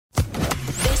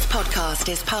podcast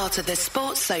is part of the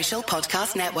Sports Social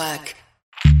Podcast Network.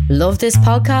 Love this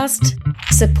podcast?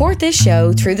 Support this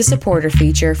show through the supporter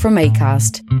feature from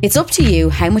Acast. It's up to you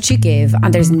how much you give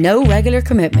and there's no regular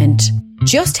commitment.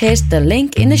 Just hit the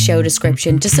link in the show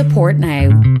description to support now.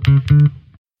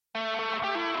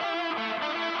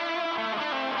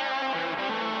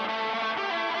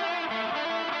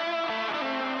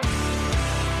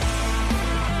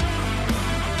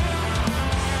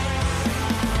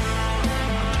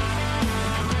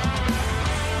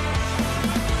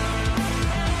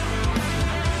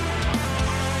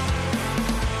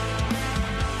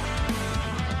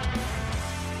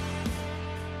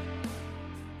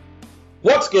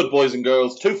 What's good, boys and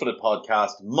girls? Two-Footed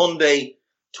Podcast, Monday,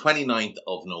 29th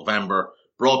of November,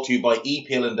 brought to you by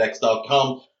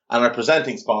EPLindex.com and our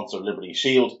presenting sponsor, Liberty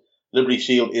Shield. Liberty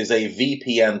Shield is a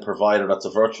VPN provider that's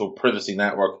a virtual privacy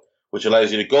network which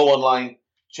allows you to go online,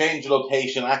 change your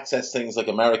location, access things like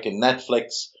American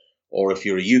Netflix, or if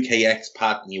you're a UK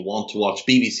expat and you want to watch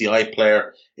BBC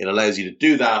iPlayer, it allows you to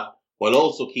do that while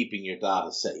also keeping your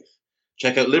data safe.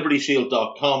 Check out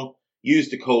libertyshield.com.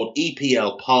 Use the code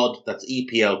EPLPOD, that's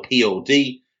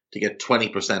EPLPOD, to get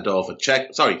 20% off at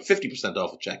 50%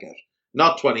 off at checkout.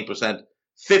 Not 20%,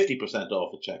 50%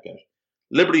 off at checkout.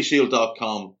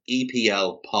 LibertyShield.com,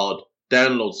 EPLPOD.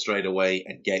 Download straight away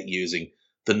and get using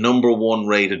the #1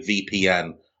 rated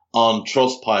VPN on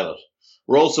Trustpilot.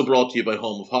 We're also brought to you by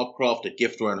Home of Hopcroft, a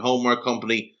giftware and homeware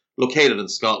company located in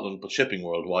Scotland but shipping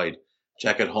worldwide.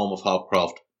 Check out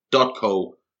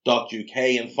homeofhopcroft.co.uk.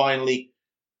 And finally,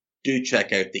 do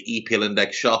check out the EPL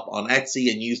Index shop on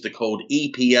Etsy and use the code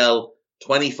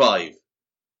EPL25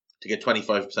 to get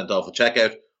 25% off at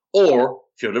checkout. Or,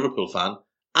 if you're a Liverpool fan,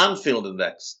 Anfield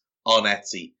Index on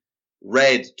Etsy,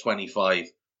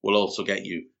 Red25, will also get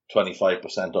you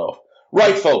 25% off.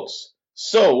 Right, folks.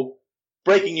 So,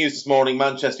 breaking news this morning,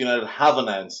 Manchester United have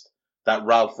announced that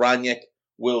Ralf Rangnick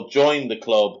will join the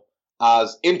club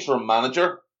as interim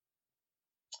manager.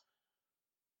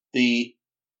 The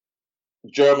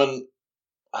German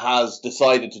has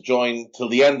decided to join till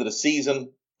the end of the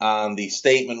season, and the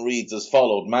statement reads as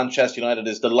followed. Manchester United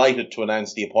is delighted to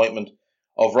announce the appointment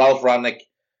of Ralf Rangnick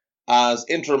as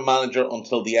interim manager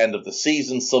until the end of the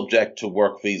season, subject to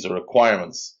work visa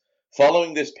requirements.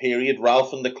 Following this period,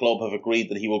 Ralf and the club have agreed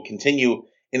that he will continue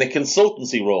in a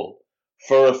consultancy role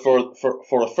for a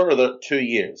further 2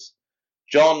 years.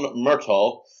 John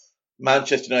Murtaugh,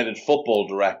 Manchester United football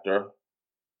director,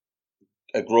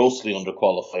 a grossly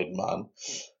underqualified man,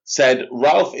 said,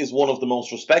 Ralf is one of the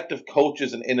most respected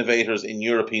coaches and innovators in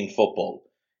European football.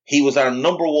 He was our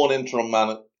 #1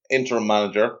 interim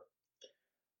manager,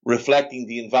 reflecting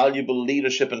the invaluable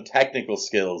leadership and technical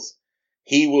skills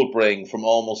he will bring from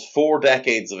almost 4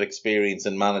 decades of experience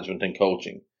in management and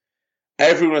coaching.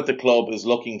 Everyone at the club is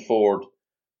looking forward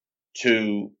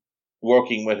to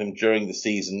working with him during the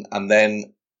season and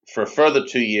then for a further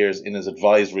 2 years in his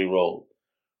advisory role.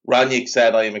 Rangnick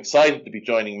said, I am excited to be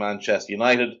joining Manchester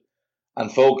United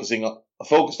and focused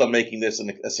on making this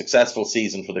a successful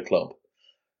season for the club.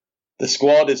 The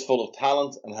squad is full of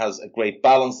talent and has a great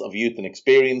balance of youth and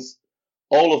experience.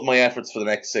 All of my efforts for the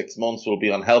next 6 months will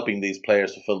be on helping these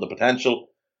players fulfill the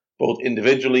potential, both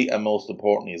individually and most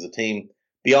importantly as a team.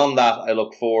 Beyond that, I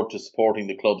look forward to supporting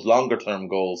the club's longer-term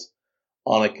goals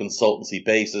on a consultancy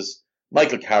basis.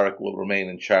 Michael Carrick will remain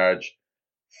in charge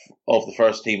of the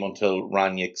first team until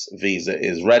Rangnick's visa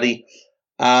is ready,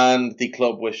 and the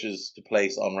club wishes to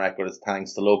place on record its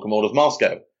thanks to Lokomotiv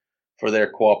Moscow for their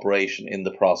cooperation in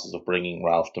the process of bringing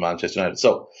Ralf to Manchester United.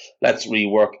 So let's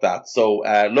rework that. So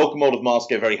Lokomotiv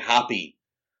Moscow very happy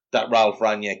that Ralf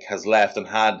Rangnick has left and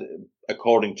had,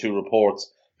 according to reports,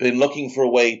 been looking for a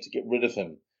way to get rid of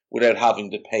him without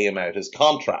having to pay him out his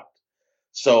contract.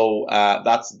 So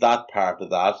that's that part of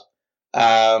that.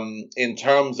 In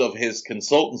terms of his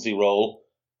consultancy role,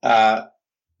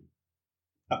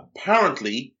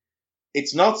 apparently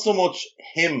it's not so much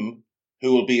him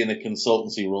who will be in a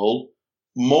consultancy role,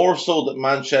 more so that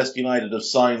Manchester United have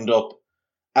signed up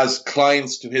as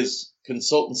clients to his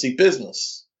consultancy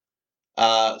business.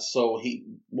 So he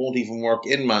won't even work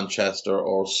in Manchester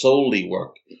or solely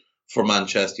work for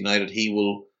Manchester United. He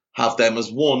will have them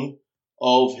as one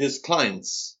of his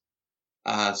clients.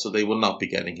 So they will not be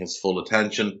getting his full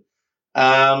attention.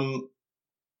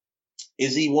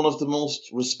 Is he one of the most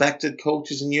respected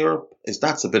coaches in Europe?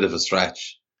 That's a bit of a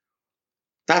stretch.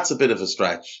 That's a bit of a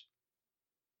stretch.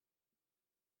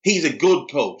 He's a good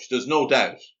coach, there's no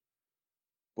doubt.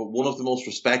 But one of the most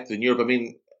respected in Europe. I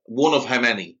mean, one of how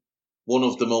many? One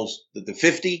of the most, the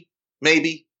 50,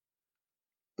 maybe?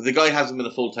 But the guy hasn't been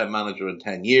a full-time manager in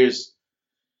 10 years.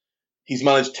 He's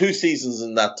managed 2 seasons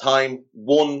in that time.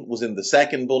 One was in the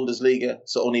second Bundesliga,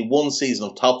 so only 1 season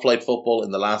of top-flight football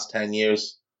in the last 10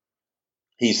 years.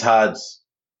 He's had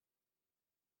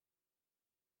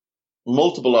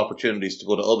multiple opportunities to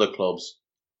go to other clubs,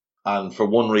 and for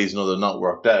one reason or another not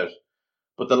worked out.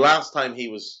 But the last time he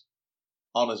was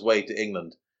on his way to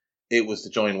England, it was to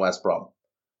join West Brom,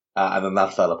 and then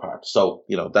that fell apart. So,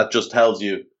 that just tells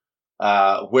you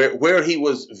where he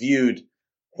was viewed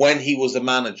when he was a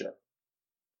manager.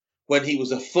 When he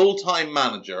was a full-time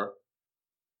manager,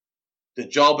 the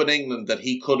job in England that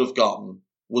he could have gotten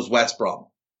was West Brom.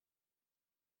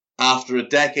 After a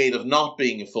decade of not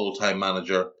being a full-time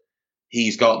manager,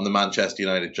 he's gotten the Manchester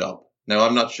United job. Now,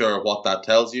 I'm not sure what that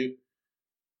tells you,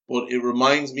 but it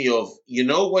reminds me of,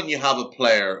 when you have a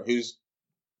player who's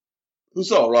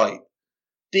all right,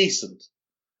 decent,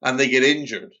 and they get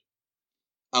injured,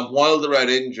 and while they're out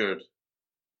injured,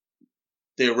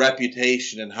 their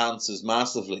reputation enhances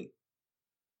massively,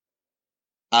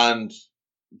 and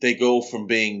they go from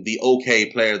being the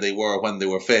okay player they were when they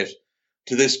were fit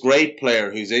to this great player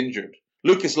who's injured.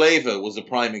 Lucas Leiva was a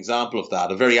prime example of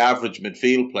that, a very average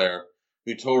midfield player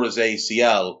who tore his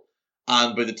ACL,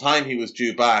 and by the time he was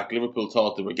due back, Liverpool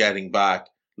thought they were getting back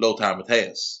Lothar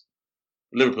Matthäus.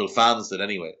 Liverpool fans did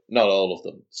anyway, not all of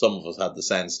them. Some of us had the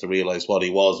sense to realise what he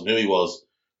was and who he was,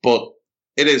 but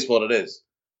it is what it is.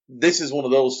 This is one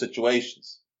of those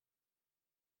situations.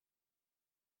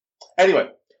 Anyway,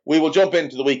 we will jump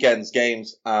into the weekend's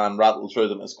games and rattle through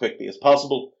them as quickly as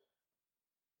possible.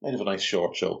 Might have a nice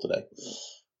short show today.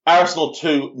 Arsenal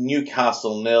 2,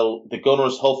 Newcastle 0. The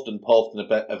Gunners huffed and puffed and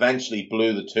eventually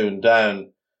blew the tune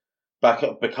down.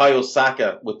 Bukayo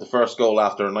Saka with the first goal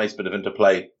after a nice bit of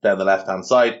interplay down the left-hand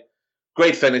side.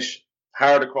 Great finish.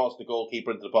 Hard across the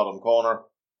goalkeeper into the bottom corner.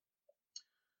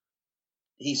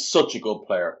 He's such a good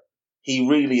player. He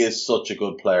really is such a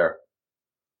good player.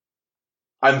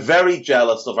 I'm very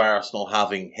jealous of Arsenal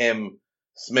having him,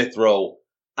 Smith Rowe,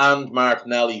 and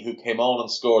Martinelli, who came on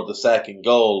and scored the second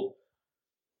goal.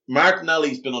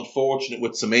 Martinelli's been unfortunate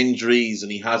with some injuries,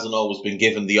 and he hasn't always been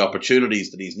given the opportunities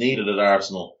that he's needed at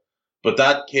Arsenal. But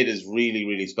that kid is really,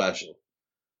 really special.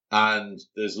 And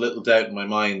there's little doubt in my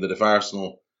mind that if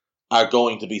Arsenal are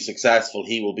going to be successful,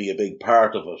 he will be a big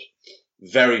part of it.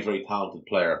 Very, very talented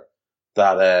player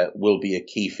that will be a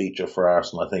key feature for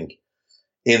Arsenal, I think,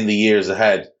 in the years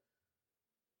ahead.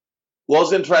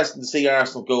 Was interesting to see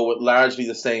Arsenal go with largely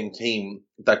the same team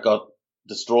that got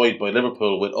destroyed by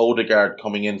Liverpool, with Odegaard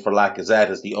coming in for Lacazette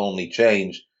as the only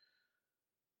change.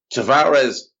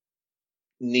 Tavares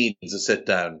needs a sit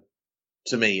down.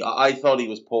 To me, I thought he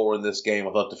was poor in this game.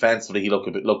 I thought defensively he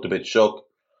looked a bit shook,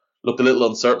 looked a little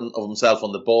uncertain of himself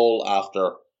on the ball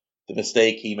after the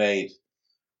mistake he made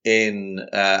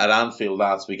at Anfield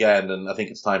last weekend, and I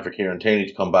think it's time for Kieran Tierney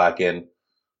to come back in.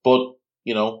 But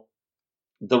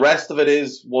the rest of it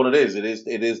is what it is. It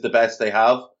is the best they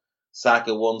have.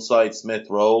 Saka one side, Smith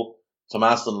Rowe,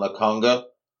 Tomas and Lokonga.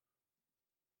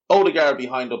 Odegaard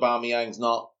behind Aubameyang's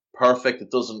not perfect.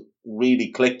 It doesn't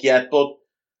really click yet, but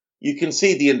you can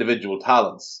see the individual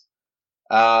talents.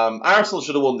 Arsenal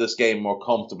should have won this game more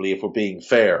comfortably if we're being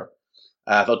fair.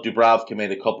 I thought Dubravka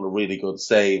made a couple of really good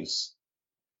saves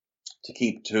to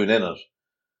keep 2 in it.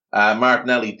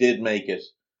 Martinelli did make it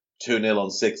 2-0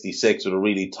 on 66 with a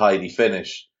really tidy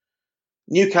finish.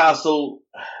 Newcastle,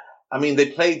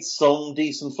 they played some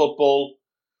decent football.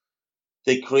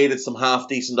 They created some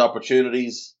half-decent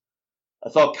opportunities. I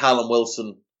thought Callum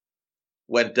Wilson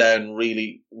went down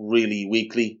really, really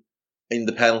weakly in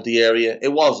the penalty area.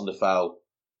 It wasn't a foul.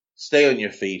 Stay on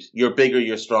your feet. You're bigger,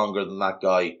 you're stronger than that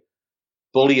guy.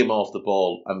 Bully him off the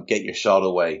ball and get your shot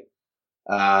away.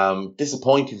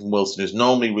 Disappointing from Wilson, who's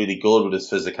normally really good with his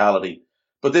physicality.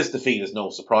 But this defeat is no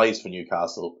surprise for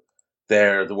Newcastle.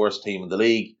 They're the worst team in the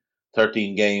league.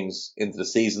 13 games into the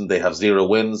season, they have 0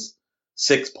 wins.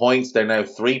 6 points. They're now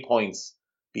 3 points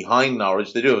behind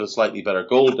Norwich. They do have a slightly better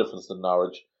goal difference than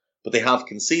Norwich, but they have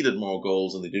conceded more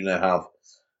goals and they do now have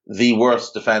the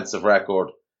worst defensive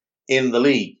record in the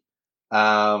league.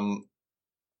 And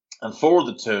for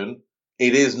the tune,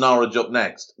 it is Norwich up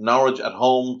next. Norwich at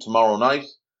home tomorrow night,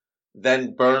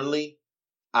 then Burnley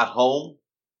at home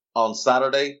on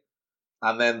Saturday,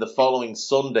 and then the following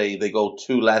Sunday they go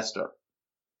to Leicester.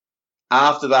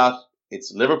 After that,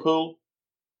 it's Liverpool,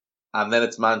 and then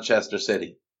it's Manchester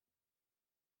City.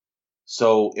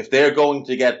 So if they're going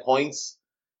to get points,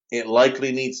 it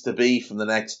likely needs to be from the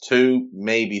next 2,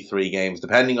 maybe 3 games,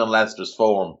 depending on Leicester's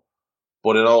form.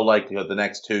 But in all likelihood, the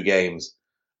next 2 games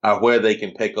are where they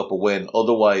can pick up a win.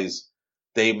 Otherwise,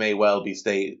 they may well be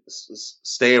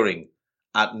staring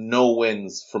at no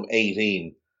wins from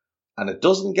 18 And it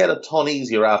doesn't get a ton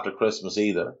easier after Christmas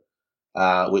either,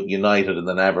 with United and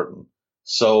then Everton.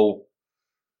 So,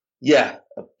 yeah,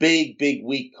 a big, big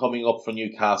week coming up for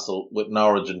Newcastle with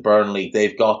Norwich and Burnley.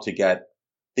 They've got to get,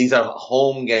 these are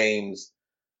home games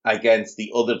against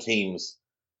the other teams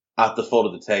at the foot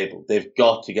of the table. They've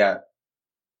got to get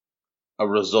a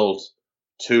result,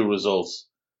 2 results,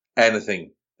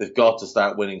 anything. They've got to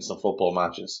start winning some football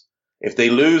matches. If they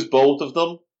lose both of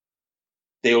them,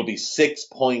 they will be 6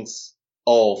 points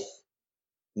off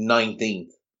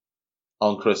 19th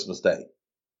on Christmas Day.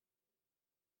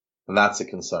 And that's a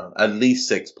concern. At least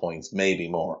 6 points, maybe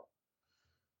more.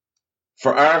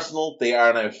 For Arsenal, they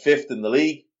are now 5th in the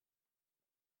league.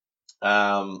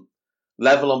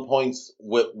 Level on points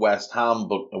with West Ham,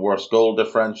 but a worse goal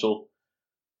differential.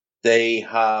 They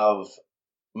have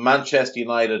Manchester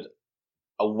United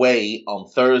away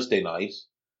on Thursday night.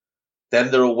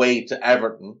 Then they're away to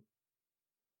Everton.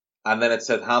 And then it's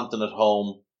Southampton at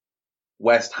home,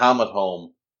 West Ham at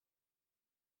home,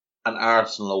 and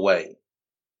Arsenal away.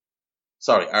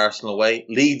 Sorry, Arsenal away,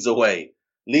 Leeds away.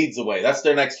 Leeds away. That's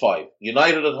their next 5.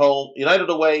 United at home, United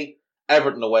away,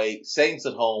 Everton away, Saints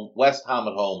at home, West Ham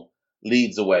at home,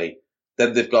 Leeds away.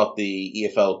 Then they've got the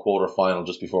EFL quarter-final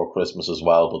just before Christmas as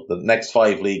well. But the next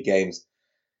 5 league games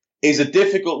is a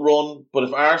difficult run. But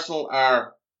if Arsenal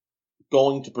are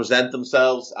going to present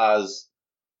themselves as,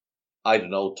 I don't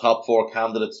know, top 4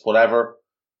 candidates, whatever,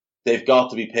 they've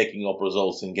got to be picking up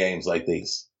results in games like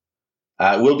these.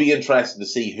 It will be interesting to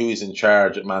see who's in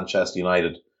charge at Manchester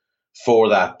United for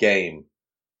that game.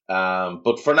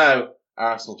 But for now,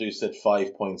 Arsenal do sit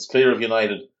 5 points clear of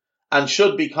United and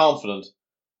should be confident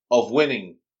of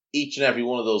winning each and every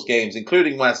one of those games,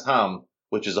 including West Ham,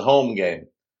 which is a home game.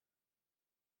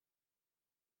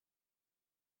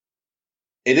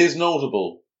 It is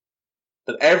notable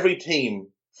that every team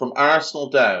from Arsenal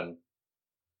down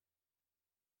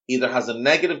either has a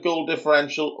negative goal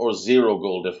differential or 0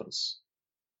 goal difference.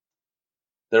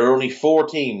 There are only 4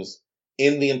 teams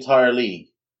in the entire league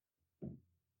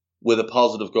with a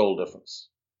positive goal difference.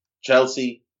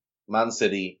 Chelsea, Man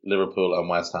City, Liverpool and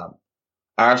West Ham.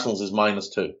 Arsenal's is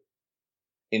 -2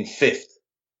 in 5th.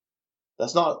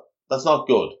 That's not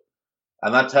good.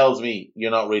 And that tells me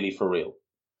you're not really for real.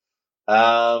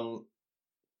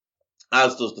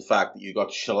 As does the fact that you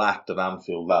got shellacked at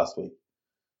Anfield last week.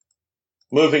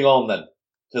 Moving on then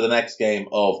to the next game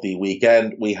of the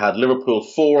weekend. We had Liverpool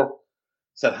 4,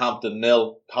 Southampton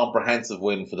 0. Comprehensive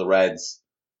win for the Reds.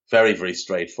 Very, very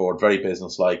straightforward, very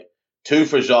businesslike. 2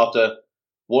 for Jota,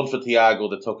 1 for Thiago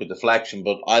that took a deflection,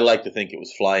 but I like to think it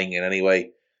was flying in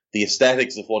anyway. The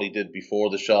aesthetics of what he did before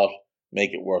the shot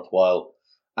make it worthwhile.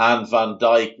 And Van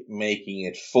Dijk making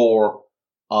it 4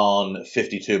 on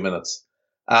 52 minutes.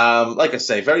 Like I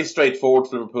say, very straightforward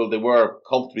for Liverpool. They were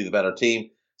comfortably the better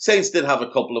team. Saints did have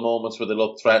a couple of moments where they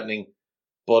looked threatening,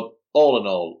 but all in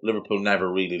all, Liverpool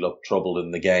never really looked troubled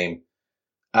in the game.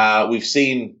 We've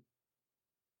seen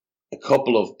a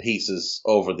couple of pieces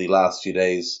over the last few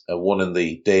days, one in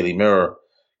the Daily Mirror,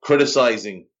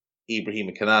 criticising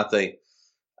Ibrahima Konate.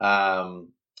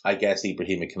 I guess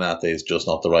Ibrahima Konate is just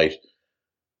not the right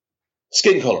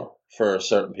skin colour for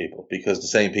certain people, because the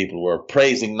same people were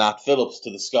praising Nat Phillips to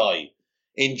the sky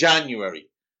in January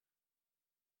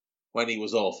when he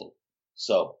was awful.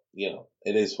 So,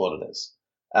 it is what it is.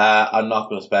 I'm not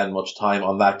going to spend much time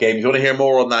on that game. If you want to hear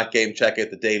more on that game, check out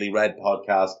the Daily Red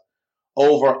podcast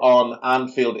over on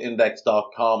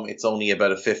AnfieldIndex.com. It's only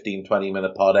about a 15-20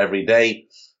 minute pod every day.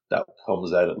 That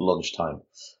comes out at lunchtime.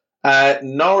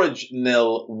 Norwich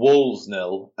 0, Wolves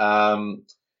 0.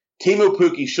 Timo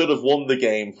Pukki should have won the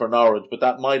game for Norwich, but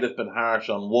that might have been harsh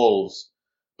on Wolves.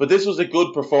 But this was a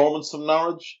good performance from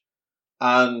Norwich,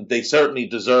 and they certainly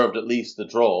deserved at least the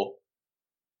draw.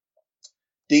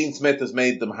 Dean Smith has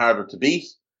made them harder to beat.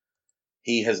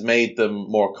 He has made them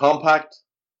more compact.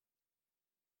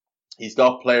 He's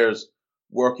got players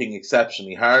working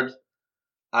exceptionally hard.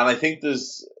 And I think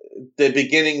there's the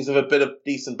beginnings of a bit of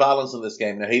decent balance in this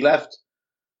game. Now, he left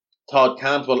Todd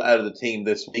Cantwell out of the team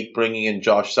this week, bringing in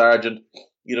Josh Sargent.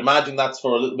 You'd imagine that's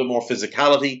for a little bit more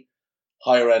physicality,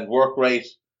 higher end work rate.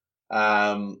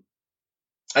 And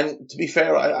to be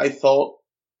fair, I thought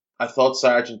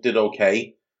Sargent did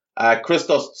okay.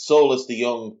 Christos Solis, the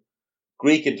young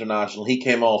Greek international, he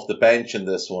came off the bench in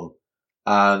this one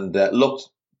and looked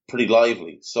pretty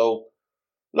lively. So,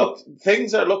 look,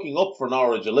 things are looking up for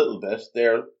Norwich a little bit.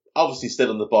 They're obviously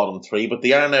still in the bottom 3, but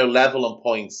they are now level on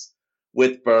points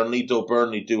with Burnley, though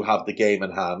Burnley do have the game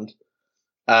in hand.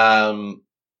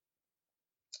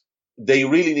 They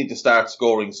really need to start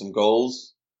scoring some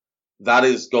goals. That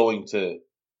is going to,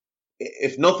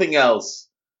 if nothing else,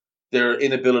 their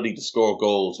inability to score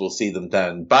goals will see them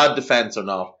down. Bad defence or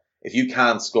not, if you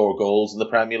can't score goals in the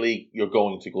Premier League, you're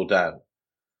going to go down.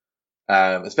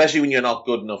 Especially when you're not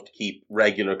good enough to keep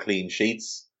regular clean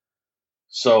sheets.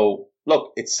 So,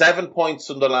 look, it's 7 points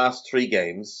from the last 3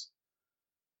 games.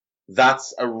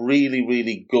 That's a really,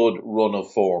 really good run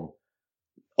of form.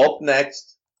 Up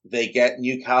next, they get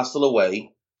Newcastle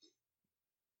away.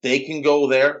 They can go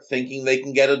there thinking they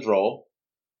can get a draw.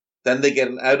 Then they get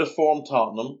an out-of-form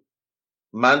Tottenham,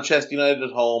 Manchester United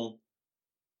at home,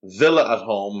 Villa at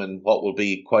home in what will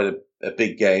be quite a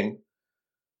big game,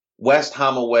 West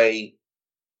Ham away,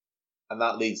 and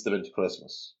that leads them into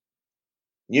Christmas.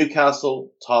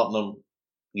 Newcastle, Tottenham,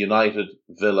 United,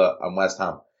 Villa, and West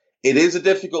Ham. It is a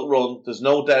difficult run. There's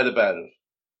no doubt about it.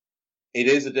 It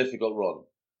is a difficult run.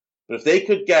 But if they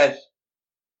could get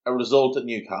a result at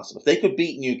Newcastle, if they could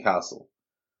beat Newcastle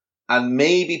and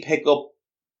maybe pick up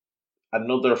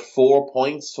another 4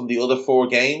 points from the other 4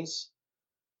 games,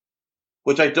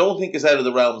 which I don't think is out of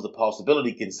the realms of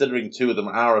possibility considering 2 of them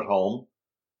are at home,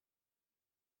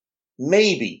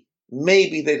 maybe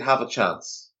they'd have a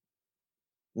chance.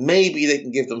 Maybe they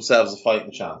can give themselves a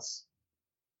fighting chance.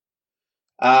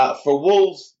 For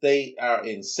Wolves, they are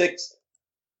in 6th.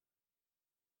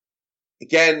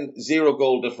 Again, 0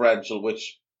 goal differential,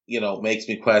 which, makes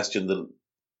me question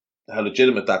how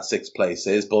legitimate that 6th place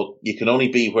is, but you can only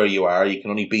be where you are. You can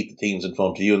only beat the teams in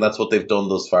front of you, and that's what they've done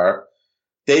thus far.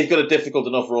 They've got a difficult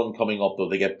enough run coming up, though.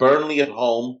 They get Burnley at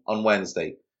home on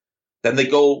Wednesday. Then they've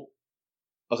got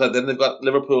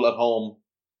Liverpool at home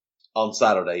on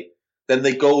Saturday. Then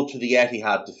they go to the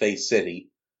Etihad to face City.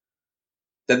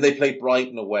 Then they play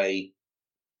Brighton away.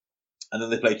 And then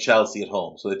they play Chelsea at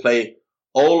home. So they play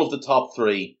all of the top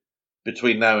 3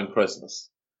 between now and Christmas.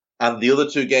 And the other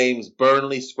 2 games,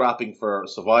 Burnley scrapping for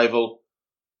survival.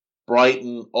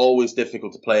 Brighton, always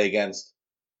difficult to play against.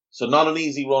 So not an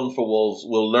easy run for Wolves.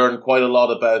 We'll learn quite a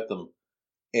lot about them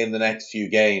in the next few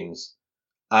games.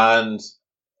 And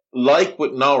like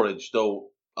with Norwich, though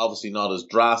obviously not as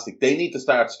drastic, they need to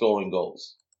start scoring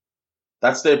goals.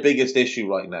 That's their biggest issue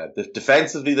right now.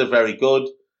 Defensively, they're very good.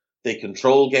 They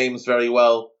control games very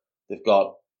well. They've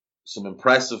got some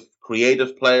impressive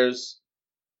creative players.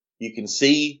 You can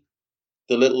see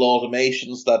the little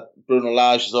automations that Bruno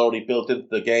Lage has already built into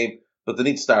the game, but they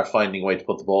need to start finding a way to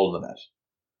put the ball in the net.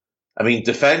 I mean,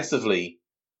 defensively,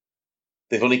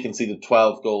 they've only conceded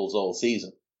 12 goals all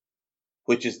season,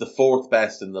 which is the 4th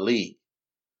best in the league.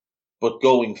 But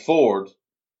going forward,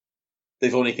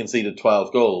 they've only conceded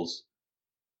 12 goals.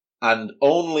 And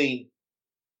only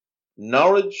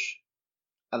Norwich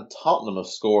and Tottenham have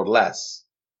scored less.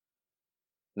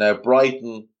 Now,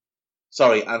 and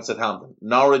Southampton.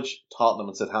 Norwich, Tottenham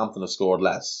and Southampton have scored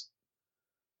less.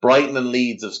 Brighton and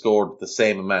Leeds have scored the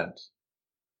same amount.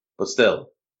 But still,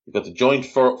 you've got the joint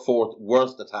 4th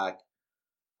worst attack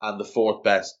and the 4th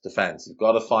best defence. You've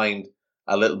got to find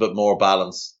a little bit more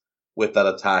balance with that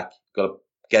attack. You've got to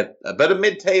get a bit of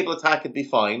mid-table attack, it'd be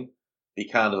fine. But you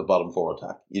can't have a bottom 4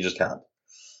 attack. You just can't.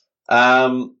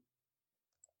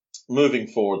 Moving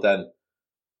forward then.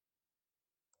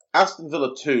 Aston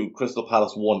Villa 2, Crystal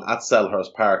Palace 1 at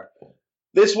Selhurst Park.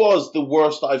 This was the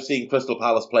worst I've seen Crystal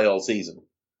Palace play all season.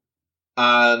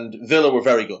 And Villa were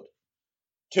very good.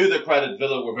 To their credit,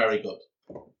 Villa were very good.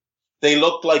 They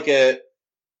looked like a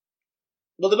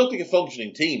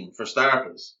functioning team for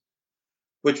starters,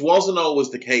 which wasn't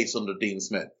always the case under Dean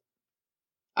Smith.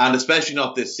 And especially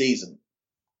not this season.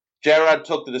 Gerrard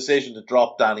took the decision to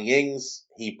drop Danny Ings.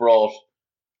 He brought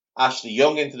Ashley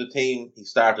Young into the team. He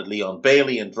started Leon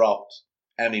Bailey and dropped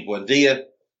Emi Buendia.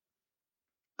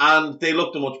 And they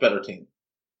looked a much better team.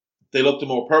 They looked a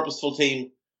more purposeful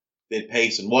team. They had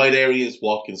pace in wide areas.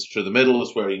 Watkins through the middle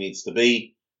is where he needs to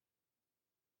be.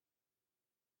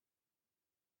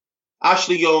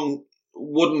 Ashley Young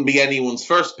wouldn't be anyone's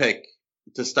first pick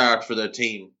to start for their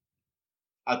team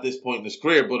at this point in his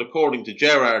career, but according to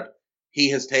Gerrard, he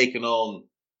has taken on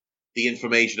the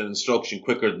information and instruction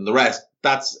quicker than the rest.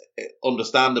 That's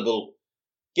understandable,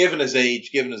 given his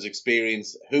age, given his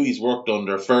experience, who he's worked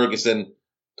under, Ferguson,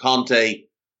 Conte.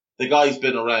 The guy's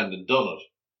been around and done it.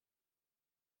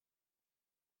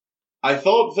 I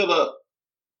thought Villa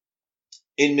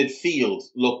in midfield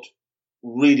looked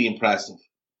really impressive.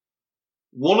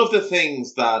 One of the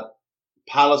things that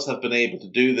Palace have been able to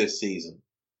do this season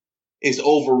is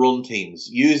overrun teams,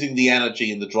 using the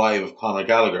energy and the drive of Conor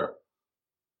Gallagher.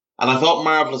 And I thought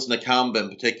Marvellous Nakamba in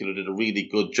particular did a really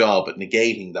good job at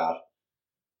negating that.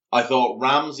 I thought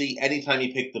Ramsey, anytime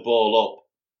he picked the ball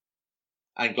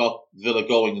up and got Villa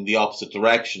going in the opposite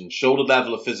direction, showed a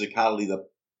level of physicality that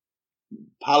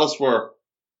Palace were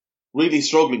really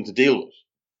struggling to deal with.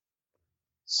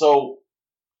 So,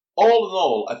 all in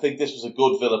all, I think this was a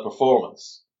good Villa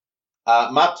performance.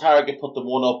 Matt Targett put them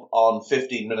 1-up on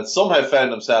 15 minutes. Somehow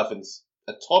found himself in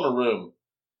a ton of room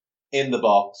in the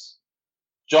box.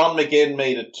 John McGinn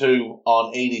made it 2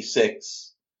 on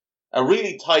 86. A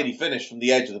really tidy finish from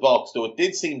the edge of the box, though it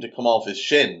did seem to come off his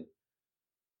shin.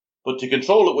 But to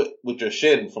control it with your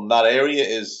shin from that area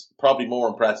is probably more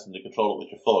impressive than to control it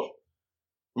with your foot.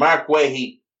 Mark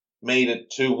Weahey made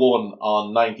it 2-1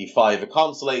 on 95. A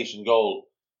consolation goal.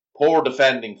 Poor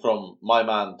defending from my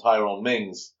man Tyrone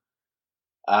Mings.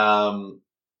 But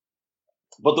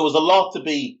there was a lot to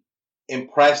be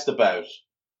impressed about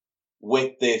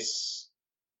with this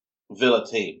Villa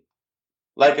team.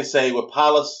 Like I say, with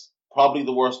Palace, probably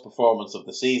the worst performance of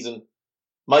the season.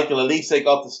 Michael Olise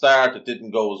got the start. It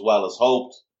didn't go as well as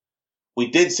hoped. We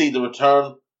did see the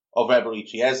return of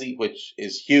Eberechi Eze, which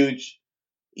is huge.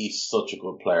 He's such a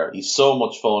good player. He's so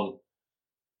much fun.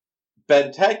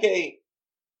 Benteke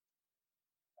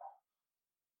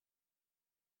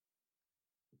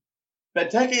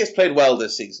has played well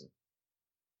this season.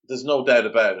 There's no doubt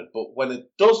about it. But when it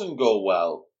doesn't go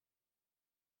well,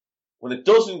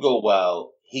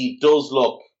 he does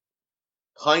look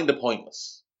kind of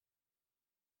pointless.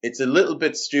 It's a little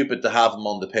bit stupid to have him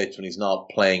on the pitch when he's not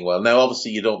playing well. Now,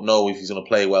 obviously, you don't know if he's going to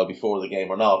play well before the game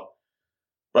or not.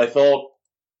 But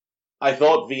I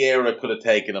thought Vieira could have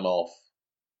taken him off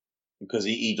because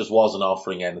he just wasn't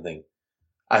offering anything.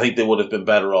 I think they would have been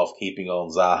better off keeping on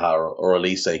Zaha or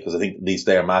Olise because I think at least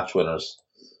they're match winners.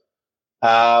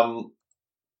 But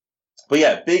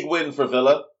yeah, big win for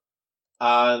Villa.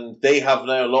 And they have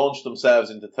now launched themselves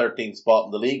into 13th spot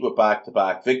in the league with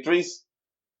back-to-back victories.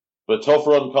 But a tough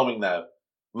run coming now.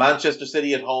 Manchester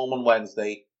City at home on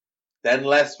Wednesday. Then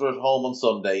Leicester at home on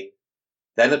Sunday.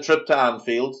 Then a trip to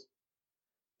Anfield.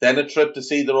 Then a trip to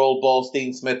see their old ball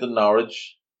Steve Smith and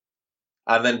Norwich.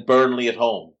 And then Burnley at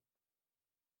home.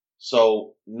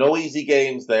 So, no easy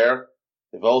games there.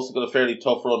 They've also got a fairly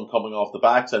tough run coming off the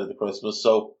backside of the Christmas.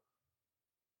 So,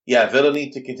 yeah, Villa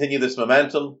need to continue this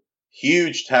momentum.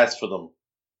 Huge test for them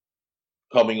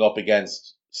coming up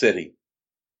against City.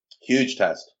 Huge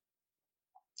test.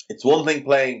 It's one thing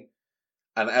playing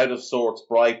an out-of-sorts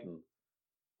Brighton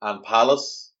and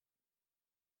Palace.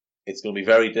 It's going to be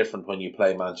very different when you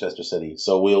play Manchester City.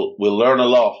 So we'll learn a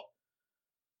lot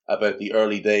about the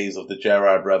early days of the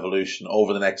Gerrard revolution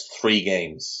over the next 3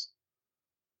 games.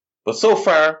 But so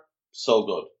far, so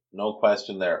good. No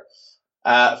question there.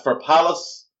 For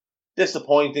Palace,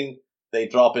 disappointing. They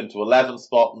drop into 11th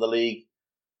spot in the league.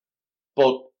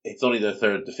 But it's only their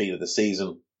 3rd defeat of the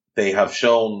season. They have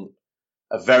shown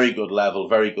a very good level,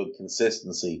 very good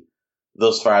consistency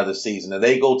thus far this season. And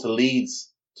they go to Leeds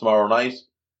tomorrow night,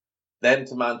 then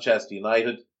to Manchester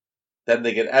United, then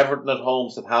they get Everton at home,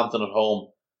 Southampton at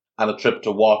home, and a trip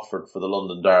to Watford for the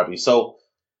London Derby. So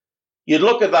you'd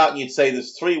look at that and you'd say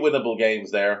there's 3 winnable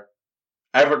games there.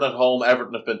 Everton at home,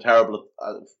 Everton have been terrible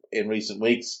in recent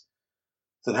weeks.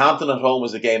 Southampton at home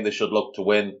is a game they should look to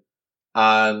win,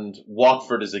 and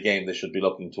Watford is a game they should be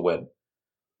looking to win.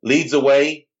 Leeds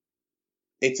away,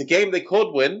 it's a game they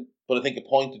could win, but I think a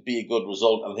point would be a good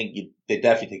result, and I think they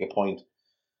definitely take a point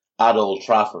at Old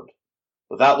Trafford.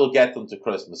 But that will get them to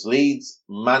Christmas. Leeds,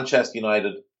 Manchester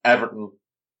United, Everton,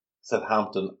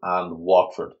 Southampton, and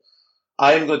Watford.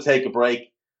 I am going to take a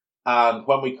break, and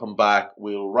when we come back,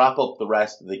 we'll wrap up the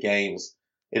rest of the games.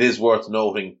 It is worth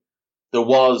noting there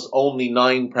was only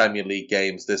 9 Premier League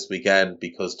games this weekend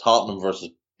because Tottenham versus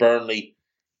Burnley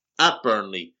at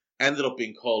Burnley ended up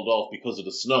being called off because of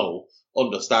the snow.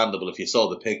 Understandable if you saw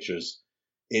the pictures.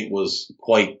 It was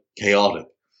quite chaotic.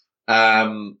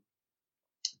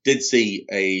 Did see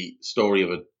a story of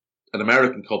an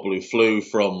American couple who flew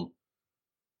from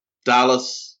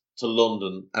Dallas to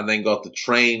London and then got the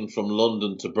train from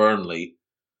London to Burnley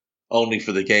only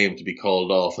for the game to be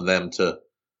called off and them to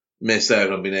miss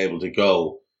out on being able to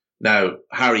go. Now,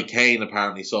 Harry Kane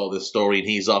apparently saw this story and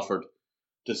he's offered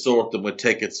to sort them with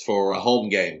tickets for a home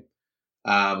game.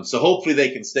 So hopefully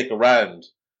they can stick around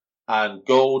and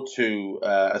go to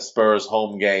a Spurs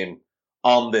home game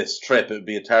on this trip. It would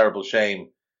be a terrible shame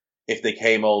if they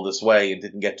came all this way and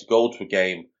didn't get to go to a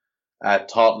game.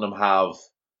 Tottenham have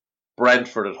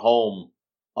Brentford at home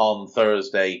on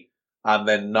Thursday and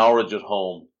then Norwich at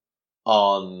home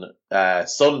on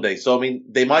Sunday. So, I mean,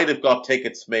 they might have got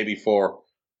tickets maybe for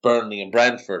Burnley and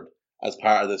Brentford as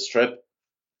part of this trip.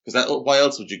 Because why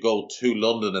else would you go to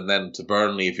London and then to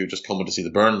Burnley if you're just coming to see the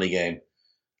Burnley game?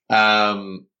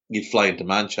 You'd fly into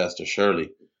Manchester, surely.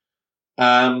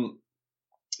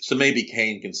 So maybe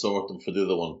Kane can sort them for the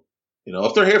other one. You know,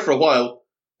 if they're here for a while,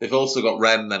 they've also got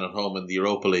Rennes then at home in the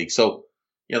Europa League. So,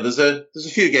 there's a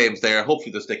few games there.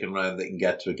 Hopefully they're sticking around. They can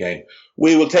get to a game.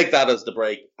 We will take that as the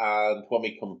break, and when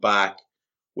we come back,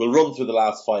 we'll run through the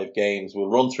last 5 games. We'll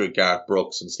run through Garth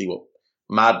Brooks and see what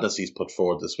madness he's put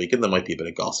forward this week, and there might be a bit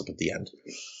of gossip at the end.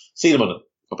 See you in a minute.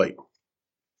 Bye-bye.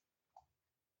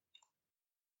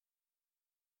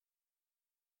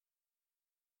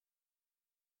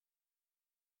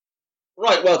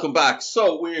 Right, welcome back.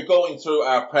 So we're going through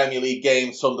our Premier League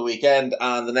games from the weekend,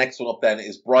 and the next one up then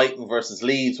is Brighton versus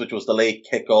Leeds, which was the late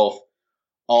kickoff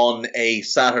on a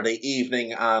Saturday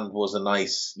evening and was a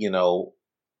nice,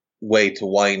 way to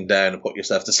wind down and put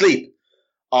yourself to sleep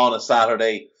on a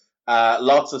Saturday.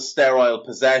 Lots of sterile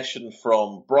possession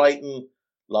from Brighton,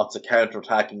 lots of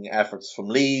counter-attacking efforts from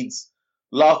Leeds,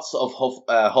 lots of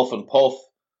huff and puff,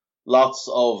 lots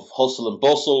of hustle and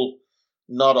bustle.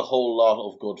 Not a whole lot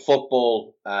of good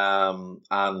football.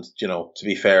 And, to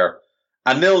be fair,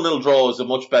 a 0-0 draw is a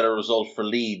much better result for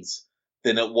Leeds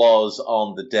than it was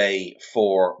on the day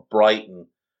for Brighton.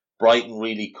 Brighton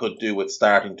really could do with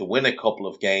starting to win a couple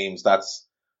of games. That's,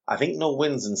 I think, no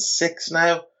wins in 6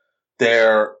 now.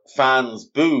 Their fans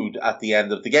booed at the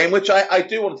end of the game, which I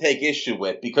do want to take issue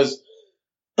with because,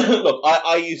 look,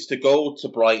 I used to go to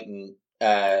Brighton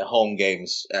home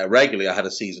games regularly. I had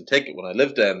a season ticket when I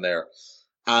lived down there.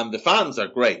 And the fans are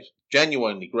great,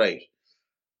 genuinely great.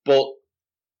 But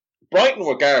Brighton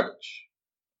were garbage.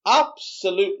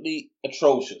 Absolutely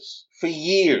atrocious for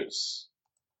years.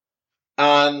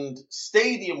 And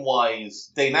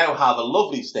stadium-wise, they now have a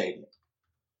lovely stadium.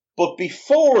 But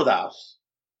before that,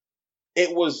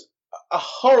 it was a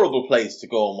horrible place to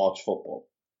go and watch football.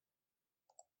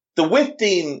 The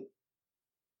Whitdean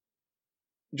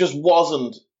just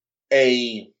wasn't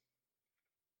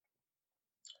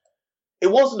It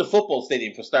wasn't a football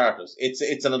stadium for starters.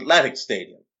 It's an athletic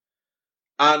stadium.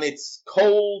 And it's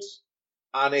cold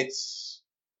and it's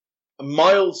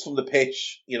miles from the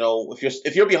pitch.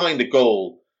 If you're behind a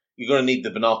goal, you're going to need the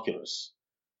binoculars.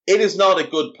 It is not a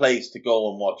good place to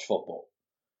go and watch football.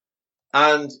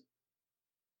 And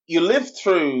you lived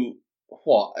through,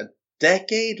 a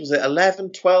decade? Was it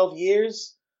 11, 12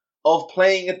 years of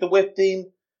playing at the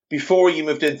Whitdean before you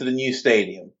moved into the new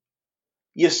stadium?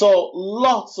 You saw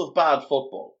lots of bad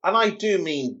football, and I do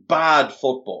mean bad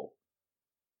football.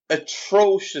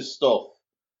 Atrocious stuff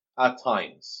at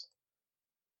times.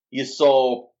 You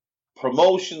saw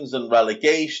promotions and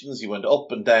relegations. You went up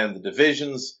and down the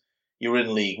divisions. You were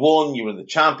in League One. You were in the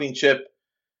Championship.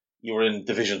 You were in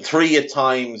Division 3 at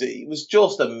times. It was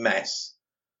just a mess.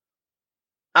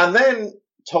 And then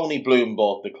Tony Bloom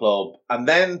bought the club, and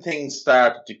then things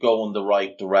started to go in the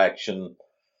right direction.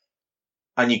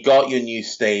 And you got your new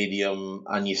stadium,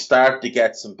 and you started to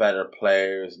get some better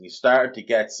players, and you started to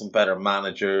get some better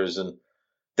managers, and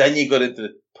then you got into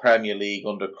the Premier League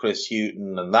under Chris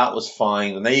Hughton, and that was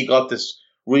fine. And then you got this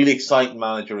really exciting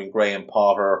manager in Graham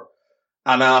Potter,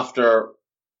 and after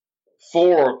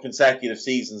 4 consecutive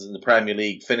seasons in the Premier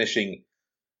League, finishing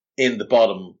in the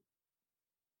bottom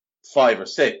 5 or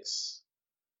 6,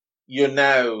 you're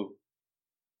now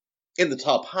in the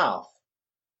top half.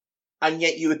 And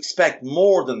yet you expect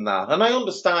more than that. And I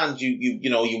understand you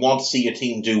want to see your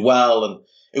team do well, and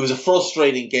it was a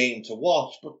frustrating game to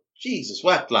watch, but Jesus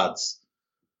wept, lads.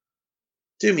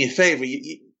 Do me a favour,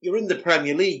 you're in the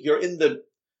Premier League, you're in the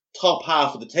top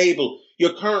half of the table,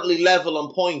 you're currently level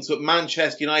on points with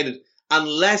Manchester United and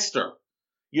Leicester.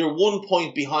 You're 1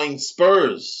 point behind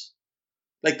Spurs.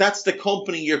 That's the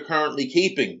company you're currently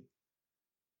keeping.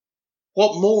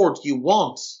 What more do you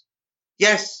want?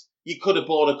 Yes, you could have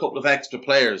bought a couple of extra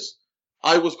players.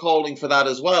 I was calling for that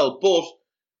as well, but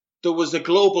there was a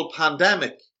global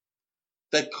pandemic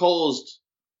that caused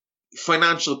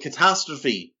financial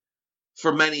catastrophe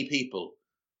for many people.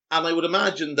 And I would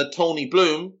imagine that Tony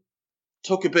Bloom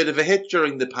took a bit of a hit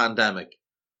during the pandemic.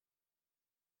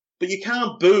 But you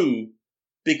can't boo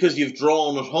because you've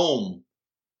drawn at home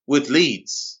with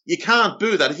Leeds. You can't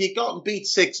boo that. If you'd gotten beat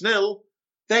 6-0,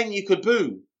 then you could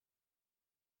boo.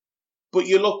 But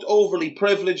you looked overly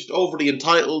privileged, overly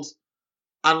entitled,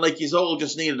 and like you all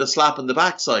just needed a slap in the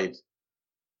backside.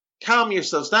 Calm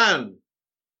yourselves down.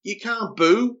 You can't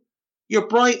boo. You're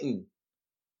Brighton.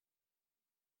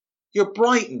 You're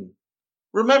Brighton.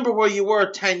 Remember where you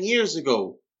were 10 years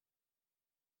ago.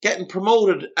 Getting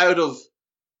promoted out of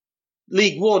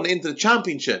League One into the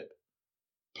Championship.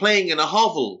 Playing in a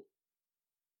hovel.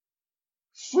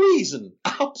 Freezing.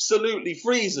 Absolutely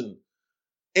freezing.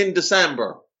 In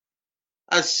December.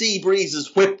 As sea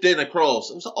breezes whipped in across.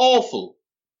 It was awful.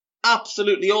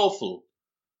 Absolutely awful.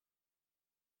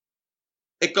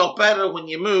 It got better when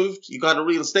you moved. You got a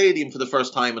real stadium for the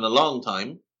first time in a long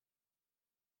time.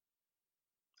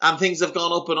 And things have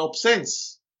gone up and up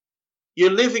since.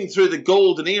 You're living through the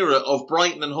golden era of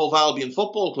Brighton and Hove Albion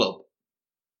Football Club.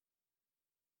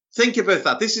 Think about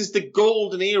that. This is the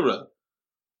golden era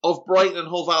of Brighton and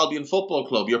Hove Albion Football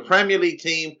Club. Your Premier League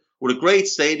team with a great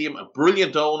stadium, a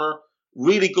brilliant owner,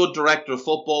 really good director of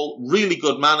football, really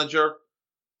good manager,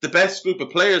 the best group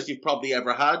of players you've probably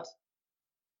ever had.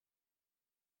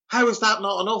 How is that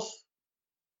not enough?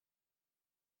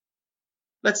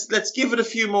 Let's give it a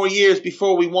few more years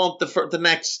before we want the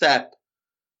next step,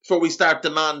 before we start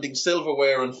demanding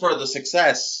silverware and further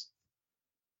success.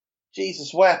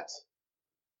 Jesus wept.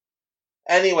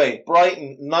 Anyway,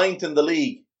 Brighton, 9th in the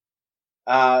league.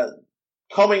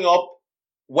 Coming up,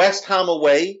 West Ham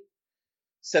away,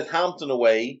 Southampton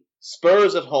away,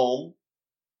 Spurs at home,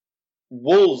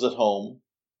 Wolves at home,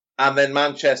 and then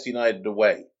Manchester United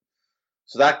away.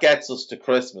 So that gets us to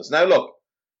Christmas. Now look,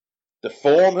 the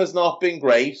form has not been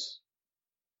great.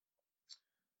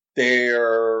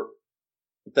 The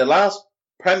last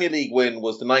Premier League win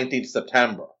was the 19th of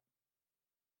September.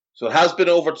 So it has been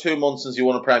over 2 months since you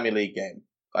won a Premier League game.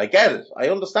 I get it. I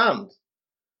understand.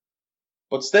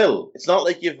 But still, it's not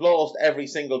like you've lost every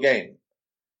single game.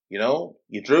 You know,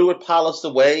 you drew at Palace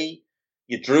away.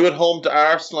 You drew at home to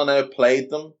Arsenal and outplayed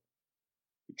them.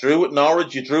 You drew at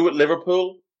Norwich. You drew at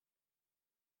Liverpool.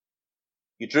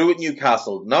 You drew at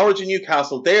Newcastle. Norwich and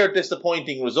Newcastle, they are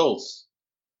disappointing results.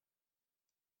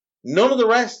 None of the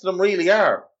rest of them really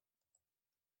are.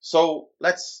 So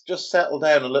let's just settle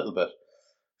down a little bit.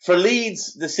 For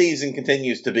Leeds, the season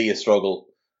continues to be a struggle.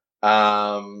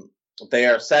 They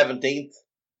are 17th.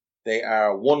 They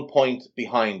are 1 point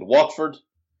behind Watford,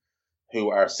 who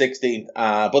are 16th.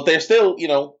 But they're still,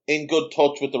 in good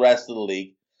touch with the rest of the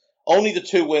league. Only the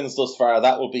 2 wins thus far.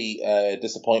 That will be a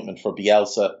disappointment for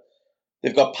Bielsa.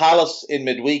 They've got Palace in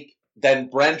midweek, then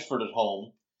Brentford at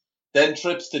home, then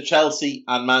trips to Chelsea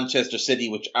and Manchester City,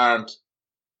 which aren't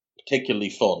particularly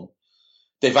fun.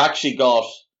 They've actually got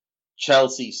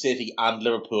Chelsea, City and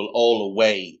Liverpool all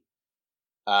away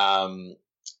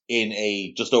in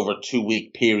a just over 2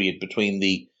 week period between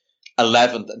the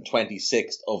 11th and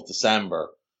 26th of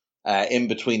December. In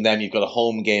between them, you've got a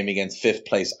home game against 5th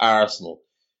place Arsenal.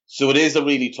 So it is a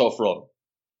really tough run.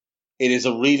 It is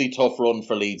a really tough run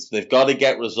for Leeds. They've got to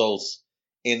get results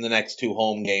in the next 2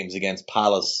 home games against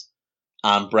Palace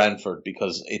and Brentford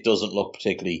because it doesn't look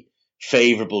particularly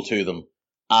favourable to them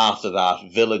after that.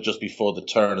 Villa just before the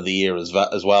turn of the year as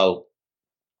well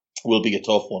will be a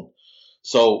tough one.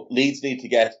 So Leeds need to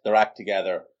get their act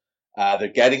together. They're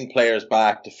getting players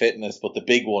back to fitness, but the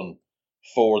big one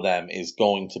for them is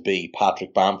going to be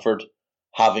Patrick Bamford.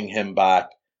 Having him back,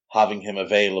 having him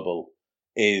available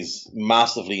is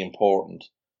massively important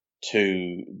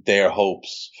to their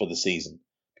hopes for the season.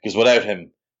 Because without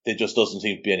him, there just doesn't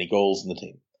seem to be any goals in the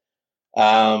team.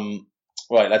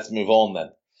 Right, let's move on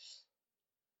then.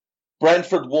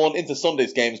 Brentford won into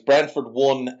Sunday's games. Brentford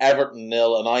won, Everton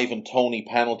 0, an Ivan Toney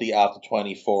penalty after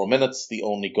 24 minutes, the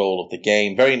only goal of the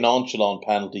game. Very nonchalant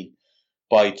penalty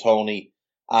by Toney.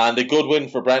 And a good win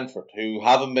for Brentford, who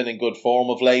haven't been in good form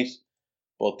of late.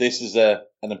 But this is an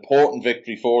important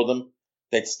victory for them.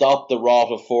 They'd stopped the rot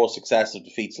of 4 successive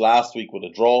defeats last week with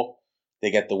a draw.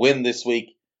 They get the win this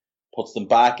week, puts them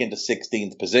back into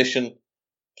 16th position,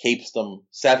 keeps them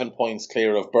 7 points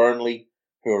clear of Burnley,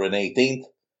 who are in 18th.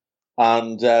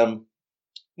 And,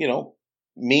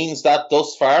 means that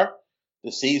thus far,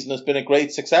 the season has been a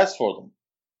great success for them.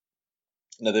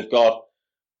 Now, they've got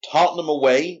Tottenham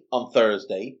away on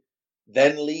Thursday,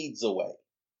 then Leeds away.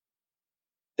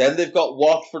 Then they've got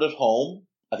Watford at home.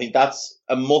 I think that's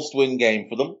a must-win game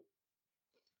for them.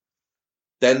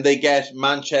 Then they get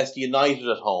Manchester United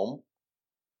at home.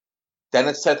 Then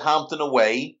it's Southampton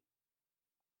away.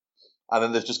 And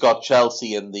then they've just got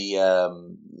Chelsea in the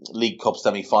League Cup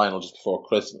semi-final just before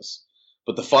Christmas.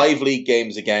 But the 5 league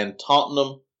games again,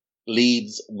 Tottenham,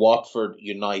 Leeds, Watford,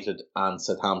 United and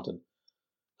Southampton.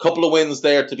 Couple of wins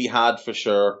there to be had for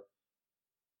sure.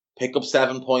 Pick up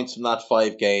 7 points from that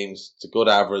 5 games. It's a good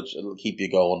average. It'll keep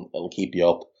you going. It'll keep you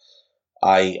up.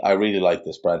 I really like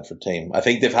this Brentford team. I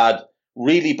think they've had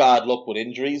really bad luck with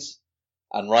injuries.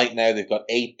 And right now they've got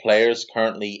 8 players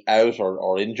currently out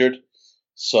or injured.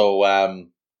 So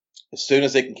as soon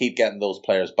as they can keep getting those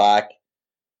players back,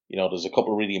 there's a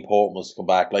couple of really important ones to come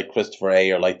back, like Christopher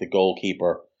Ayer, like the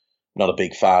goalkeeper. I'm not a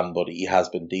big fan, but he has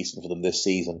been decent for them this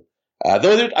season.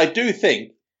 Though I do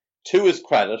think, to his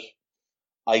credit,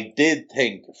 I did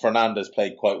think Fernandes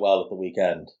played quite well at the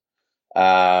weekend.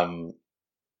 The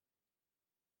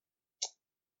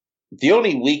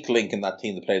only weak link in that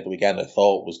team that played at the weekend I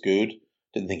thought was good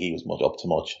Didn't think he was much up to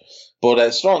much. But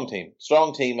a strong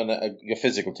team and a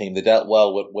physical team. They dealt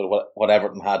well with what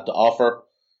Everton had to offer.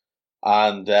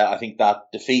 And I think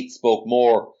that defeat spoke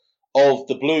more of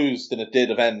the Blues than it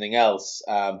did of anything else.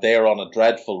 They're on a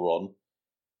dreadful run.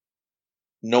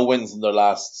 No wins in their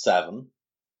last 7.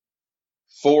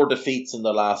 4 defeats in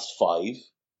their last 5.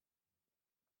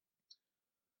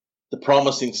 The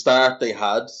promising start they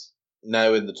had,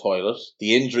 now in the toilet.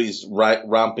 The injuries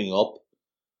ramping up.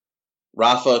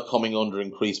 Rafa coming under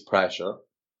increased pressure.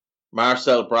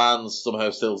 Marcel Brands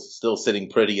somehow still sitting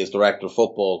pretty as director of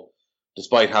football,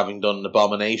 despite having done an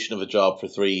abomination of a job for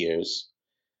 3 years.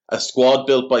 A squad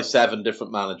built by 7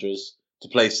 different managers to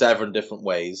play 7 different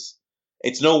ways.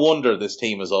 It's no wonder this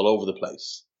team is all over the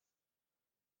place.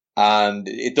 And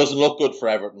it doesn't look good for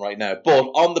Everton right now. But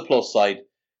on the plus side,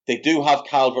 they do have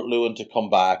Calvert-Lewin to come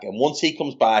back. And once he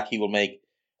comes back, he will make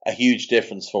a huge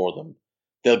difference for them.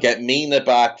 They'll get Mina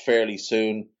back fairly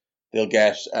soon. They'll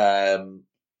get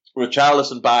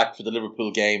Richarlison back for the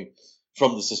Liverpool game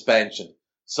from the suspension.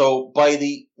 So by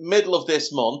the middle of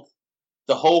this month,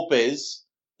 the hope is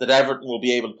that Everton will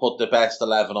be able to put their best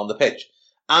 11 on the pitch.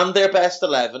 And their best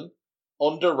 11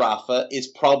 under Rafa is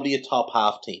probably a top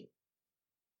half team.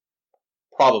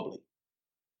 Probably.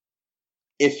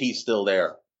 If he's still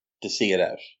there to see it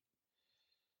out.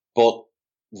 But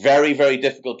very, very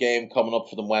difficult game coming up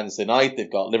for them Wednesday night.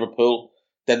 They've got Liverpool,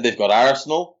 then they've got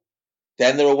Arsenal,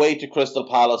 then they're away to Crystal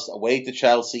Palace, away to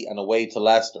Chelsea, and away to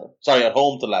Leicester. Sorry, at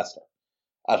home to Leicester.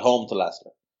 At home to Leicester.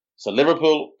 So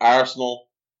Liverpool, Arsenal,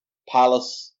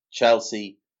 Palace,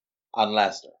 Chelsea, and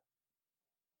Leicester.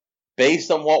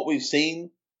 Based on what we've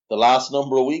seen the last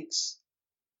number of weeks,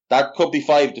 that could be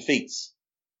 5 defeats.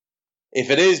 If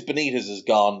it is Benitez is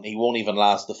gone, he won't even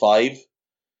last the 5.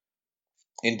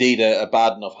 Indeed, a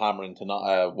bad enough hammering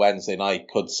Wednesday night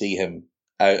could see him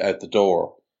out the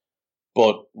door.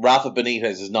 But Rafa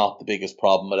Benitez is not the biggest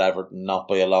problem at Everton, not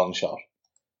by a long shot.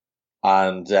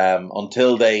 And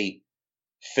until they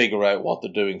figure out what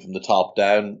they're doing from the top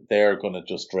down, they're going to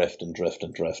just drift and drift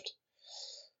and drift.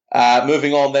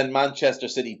 Moving on then, Manchester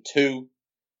City 2,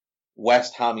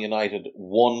 West Ham United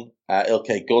 1.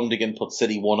 Ilkay Gundogan put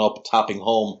City 1 up, tapping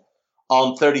home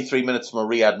on 33 minutes from a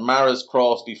Riyad Mahrez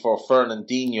cross before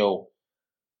Fernandinho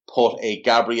put a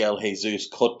Gabriel Jesus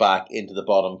cutback into the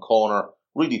bottom corner.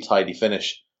 Really tidy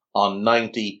finish on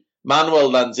 90.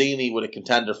 Manuel Lanzini with a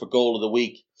contender for goal of the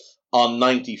week on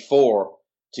 94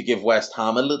 to give West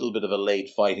Ham a little bit of a late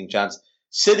fighting chance.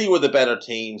 City were the better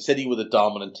team. City were the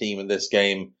dominant team in this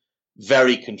game.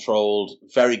 Very controlled,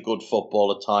 very good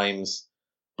football at times.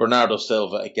 Bernardo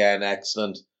Silva, again,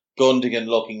 excellent. Gundogan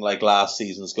looking like last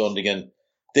season's Gundogan.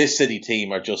 This City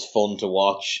team are just fun to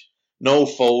watch. No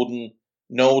Foden,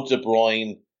 no De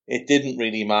Bruyne. It didn't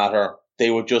really matter. They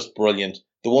were just brilliant.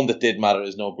 The one that did matter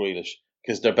is no Grealish,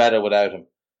 because they're better without him.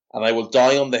 And I will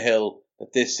die on the hill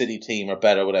that this City team are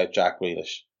better without Jack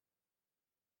Grealish.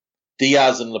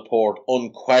 Diaz and Laporte,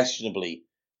 unquestionably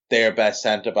their best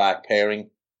centre-back pairing.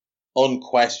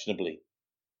 Unquestionably.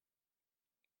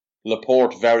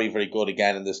 Laporte very, very good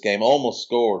again in this game. Almost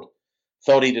scored.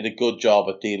 Thought he did a good job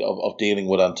of dealing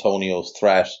with Antonio's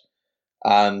threat.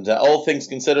 And all things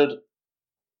considered,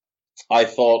 I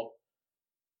thought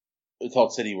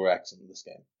City were excellent in this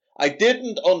game. I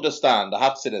didn't understand, I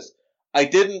have to say this, I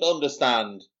didn't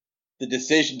understand the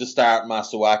decision to start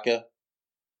Masuaka.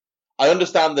 I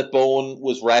understand that Bowen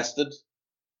was rested,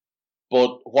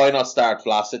 but why not start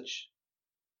Vlasic?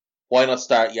 Why not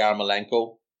start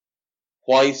Yarmolenko?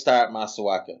 Why start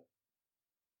Masuaka?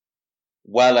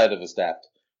 Well out of his depth.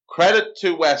 Credit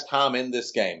to West Ham in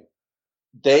this game.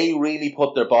 They really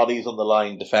put their bodies on the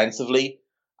line defensively,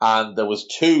 and there was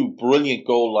 2 brilliant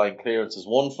goal line clearances,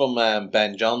 one from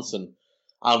Ben Johnson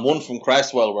and one from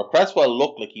Cresswell, where Cresswell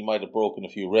looked like he might have broken a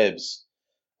few ribs.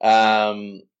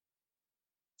 Really,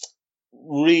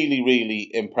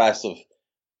 really impressive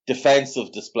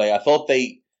defensive display. I thought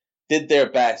they did their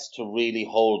best to really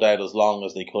hold out as long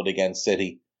as they could against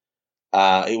City.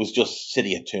 It was just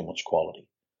City had too much quality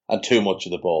and too much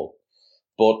of the ball.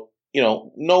 But,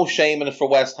 no shame in it for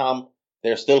West Ham.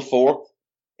 They're still 4th.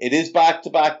 It is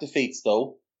back-to-back defeats,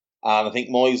 though. And I think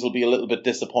Moyes will be a little bit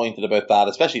disappointed about that,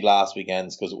 especially last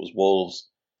weekend's because it was Wolves.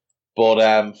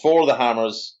 But for the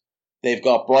Hammers, they've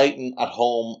got Brighton at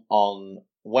home on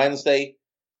Wednesday.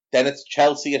 Then it's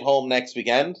Chelsea at home next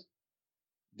weekend.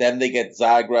 Then they get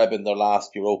Zagreb in their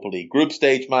last Europa League group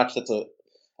stage match. That's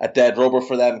a dead rubber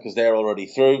for them because they're already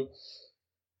through.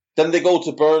 Then they go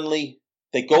to Burnley.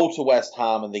 They go to West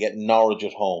Ham and they get Norwich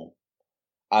at home.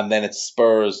 And then it's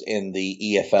Spurs in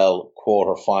the EFL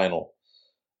quarter-final.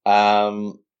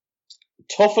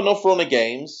 Tough enough run of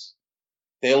games.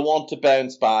 They'll want to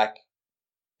bounce back.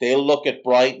 They'll look at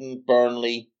Brighton,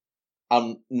 Burnley,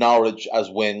 and Norwich as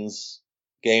wins.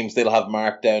 Games they'll have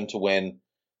marked down to win.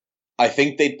 I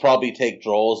think they'd probably take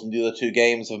draws in the other 2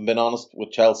 games, if I'm being honest,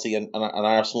 with Chelsea and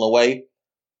Arsenal away.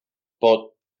 But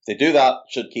if they do that,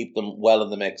 should keep them well in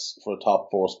the mix for a top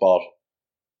 4 spot.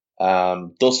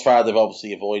 Thus far, they've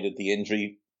obviously avoided the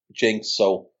injury jinx,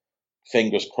 so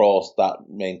fingers crossed that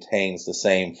maintains the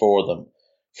same for them.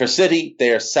 For City,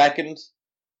 they are second.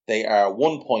 They are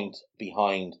 1 point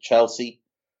behind Chelsea.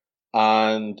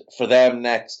 And for them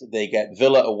next, they get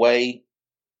Villa away,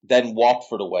 then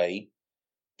Watford away,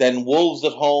 then Wolves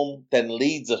at home, then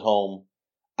Leeds at home,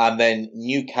 and then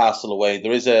Newcastle away.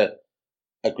 There is a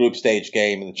group stage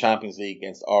game in the Champions League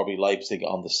against RB Leipzig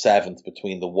on the 7th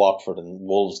between the Watford and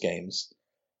Wolves games.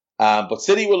 But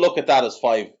City will look at that as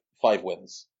five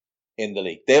wins in the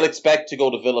league. They'll expect to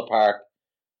go to Villa Park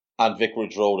and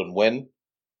Vicarage Road and win.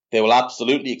 They will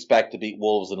absolutely expect to beat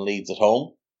Wolves and Leeds at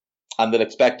home. And they'll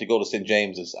expect to go to St.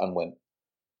 James's and win.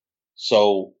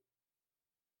 So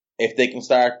if they can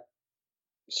start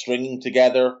stringing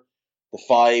together the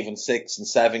 5 and 6 and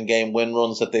 7 game win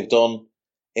runs that they've done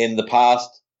in the past,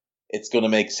 it's going to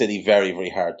make City very, very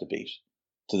hard to beat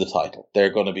to the title.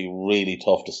 They're going to be really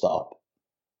tough to stop.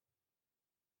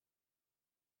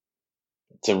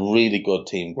 It's a really good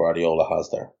team Guardiola has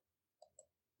there.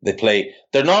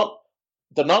 They're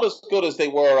not as good as they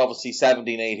were, obviously,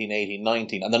 17, 18, 18,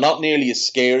 19, and they're not nearly as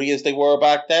scary as they were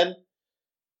back then.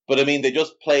 But, I mean, they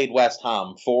just played West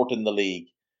Ham, 4th in the league,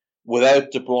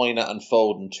 without De Bruyne and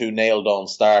Foden, 2 nailed-on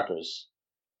starters,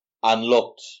 and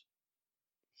looked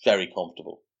very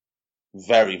comfortable.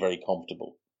 Very, very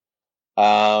comfortable.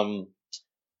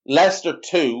 Leicester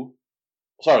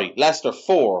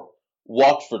 4,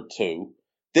 Watford 2.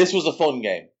 This was a fun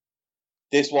game.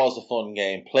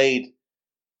 Played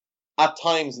at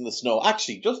times in the snow.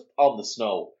 Actually, just on the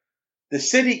snow. The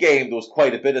City game, there was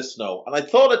quite a bit of snow. And I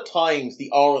thought at times the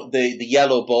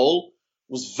yellow ball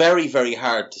was very, very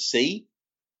hard to see.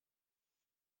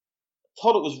 I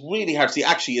thought it was really hard to see.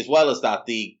 Actually, as well as that,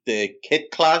 the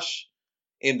kit clash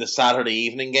in the Saturday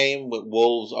evening game with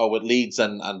Wolves or with Leeds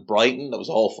and Brighton, that was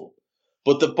awful.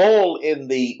 But the ball in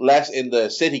the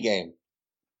City game,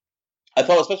 I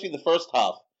thought, especially in the first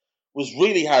half, was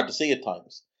really hard to see at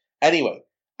times. Anyway,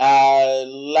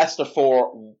 Leicester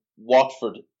 4,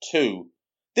 Watford 2.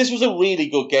 This was a really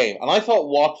good game, and I thought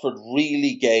Watford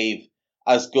really gave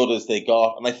as good as they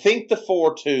got, and I think the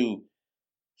 4-2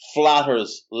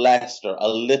 flatters Leicester a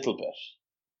little bit.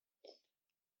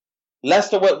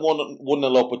 Leicester went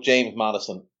 1-0 up with James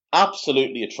Maddison.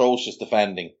 Absolutely atrocious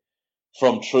defending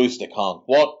from Troost-Ekong.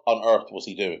 What on earth was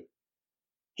he doing?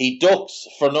 He ducks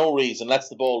for no reason, lets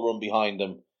the ball run behind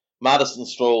him. Maddison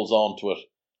strolls onto it,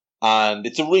 and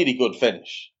it's a really good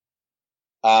finish.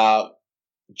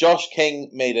 Josh King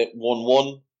made it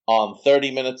 1-1 on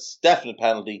 30 minutes. Definite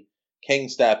penalty. King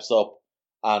steps up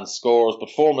and scores,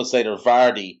 but 4 minutes later,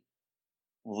 Vardy,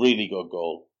 really good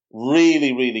goal.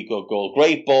 Really, really good goal.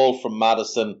 Great ball from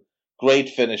Maddison. Great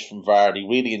finish from Vardy.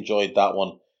 Really enjoyed that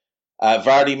one.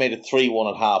 Vardy made it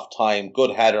 3-1 at half time.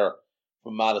 Good header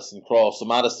from Maddison Cross. So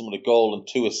Maddison with a goal and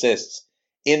 2 assists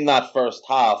in that first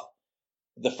half.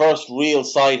 The first real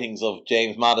sightings of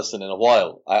James Maddison in a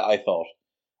while, I thought.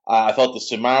 I thought the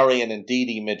Soumare and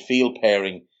Ndidi midfield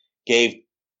pairing gave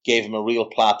him a real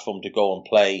platform to go and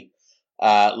play.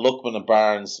 Lookman and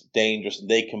Barnes, dangerous, and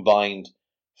they combined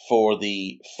for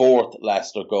the 4th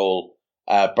Leicester goal.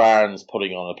 Barnes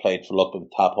putting on a plate for Lookman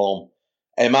to tap home.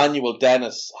 Emmanuel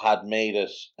Dennis had made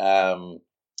it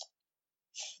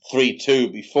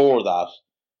 3-2 before that.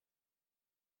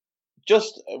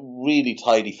 Just a really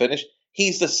tidy finish.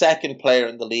 He's the second player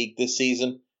in the league this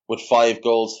season with 5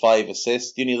 goals, 5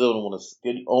 assists. The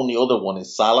only other one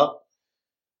is Salah.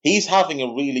 He's having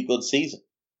a really good season.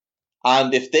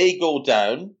 And if they go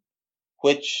down,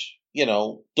 which,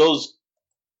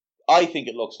 I think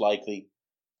it looks likely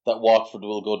that Watford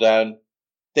will go down.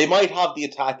 They might have the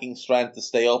attacking strength to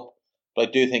stay up, but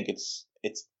I do think it's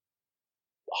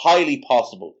highly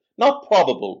possible, not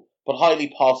probable, but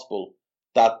highly possible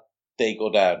that they go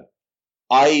down.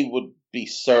 I would be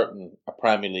certain a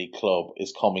Premier League club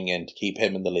is coming in to keep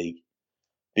him in the league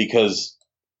because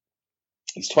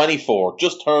he's 24,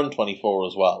 just turned 24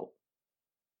 as well.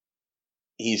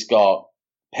 He's got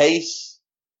pace,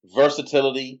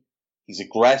 versatility, he's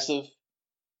aggressive,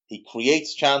 he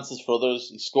creates chances for others,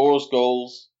 he scores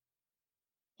goals.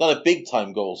 Not a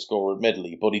big-time goal scorer,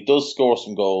 admittedly, but he does score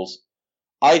some goals.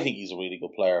 I think he's a really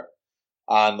good player,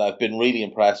 and I've been really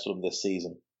impressed with him this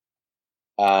season.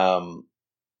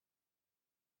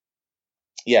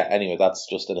 Anyway, that's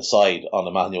just an aside on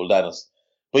Emmanuel Dennis.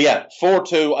 But yeah,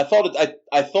 4-2. I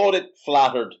thought it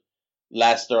flattered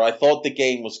Leicester. I thought the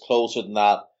game was closer than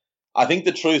that. I think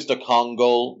the Troost-Ekong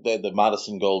goal, the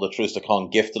Maddison goal, the Troost-Ekong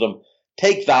gifted them.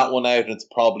 Take that one out, and it's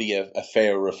probably a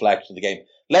fair reflection of the game.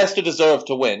 Leicester deserved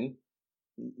to win.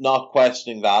 Not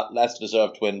questioning that. Leicester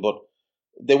deserved to win, but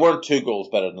they weren't 2 goals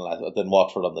better than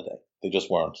Watford on the day. They just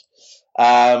weren't.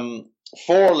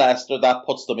 For Leicester, that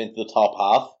puts them into the top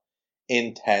half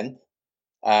in 10th.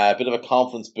 A bit of a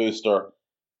confidence booster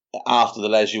after the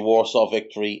Legia Warsaw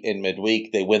victory in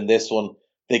midweek. They win this one.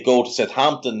 They go to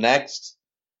Southampton next.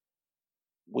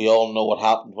 We all know what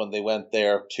happened when they went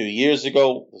there 2 years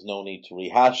ago. There's no need to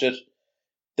rehash it.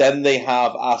 Then they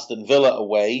have Aston Villa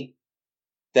away.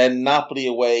 Then Napoli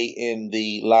away in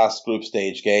the last group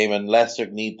stage game, and Leicester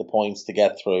need the points to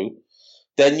get through.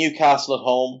 Then Newcastle at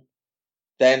home.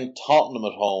 Then Tottenham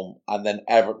at home, and then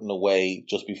Everton away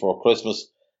just before Christmas.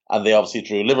 And they obviously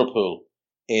drew Liverpool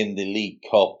in the League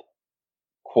Cup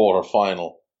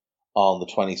quarter-final on the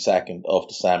 22nd of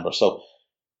December. So,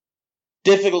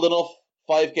 difficult enough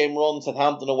 5-game run.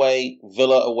 Southampton away,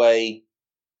 Villa away,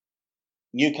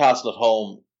 Newcastle at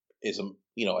home is a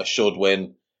should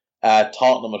win.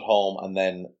 Tottenham at home,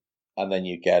 and then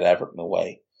you get Everton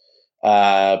away.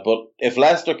 But if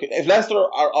Leicester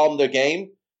are on their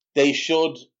game, they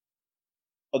could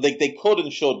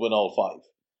and should win all 5.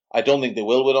 I don't think they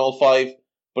will win all 5,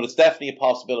 but it's definitely a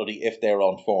possibility if they're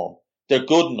on form. They're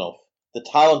good enough. The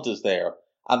talent is there,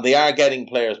 and they are getting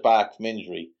players back from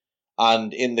injury.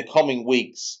 And in the coming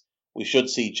weeks, we should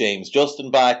see James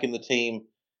Justin back in the team.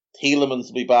 Tielemans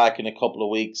will be back in a couple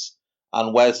of weeks.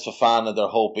 And Wes Fofana, they're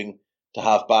hoping to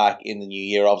have back in the new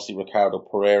year. Obviously, Ricardo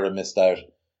Pereira missed out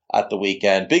at the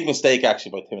weekend. Big mistake,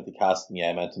 actually, by Timothy Castagne,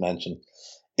 I meant to mention,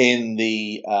 in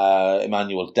the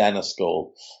Emmanuel Dennis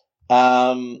goal.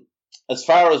 As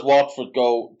far as Watford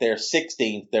go, they're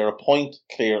 16th. They're a point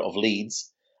clear of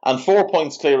Leeds and 4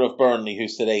 points clear of Burnley, who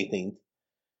sit 18th.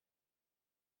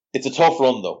 It's a tough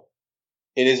run, though.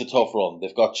 It is a tough run.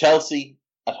 They've got Chelsea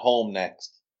at home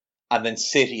next and then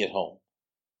City at home.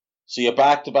 So your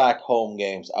back-to-back home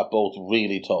games are both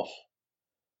really tough.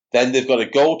 Then they've got to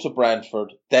go to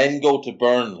Brentford, then go to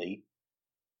Burnley,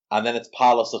 and then it's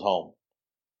Palace at home.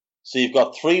 So you've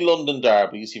got 3 London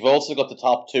derbies. You've also got the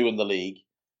top 2 in the league.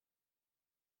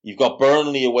 You've got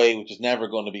Burnley away, which is never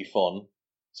going to be fun,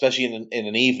 especially in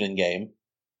an evening game.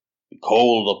 Be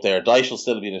cold up there. Dyche will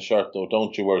still be in a shirt, though,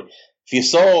 don't you worry. If you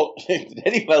saw, did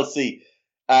anyone else see,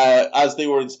 as they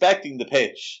were inspecting the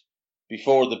pitch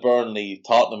before the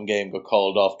Burnley-Tottenham game got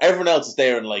called off, everyone else is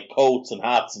there in like coats and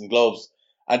hats and gloves,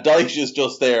 and Dyche is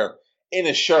just there in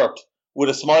a shirt with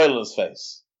a smile on his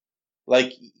face.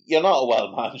 Like, you're not a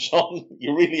well man, Sean.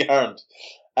 You really aren't.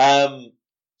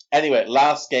 Anyway,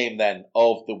 last game then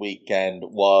of the weekend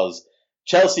was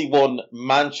Chelsea 1,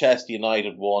 Manchester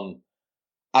United 1.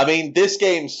 I mean, this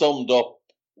game summed up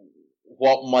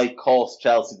what might cost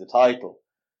Chelsea the title.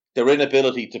 Their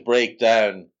inability to break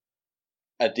down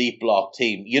a deep block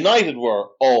team. United were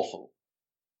awful.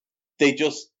 They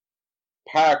just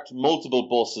parked multiple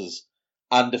buses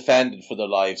and defended for their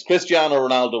lives. Cristiano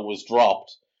Ronaldo was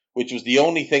dropped, which was the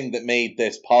only thing that made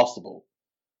this possible.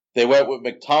 They went with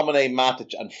McTominay, Matic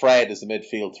and Fred as the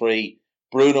midfield 3,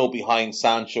 Bruno behind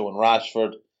Sancho and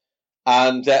Rashford,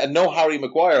 and no Harry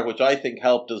Maguire, which I think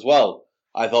helped as well.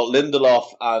 I thought Lindelof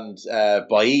and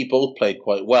Bailly both played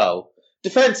quite well.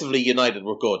 Defensively, United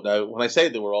were good. Now, when I say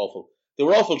they were awful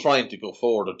trying to go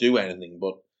forward or do anything,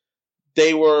 but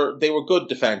they were good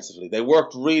defensively. They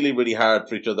worked really, really hard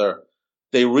for each other.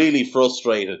 They really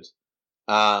frustrated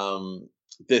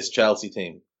this Chelsea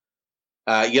team.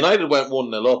 United went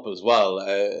 1-0 up as well.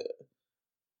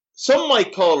 Some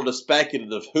might call it a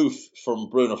speculative hoof from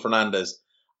Bruno Fernandes.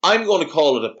 I'm going to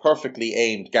call it a perfectly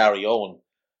aimed Gary Owen,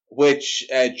 which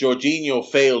Jorginho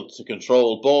failed to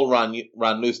control. Ball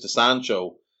ran loose to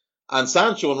Sancho, and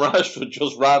Sancho and Rashford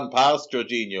just ran past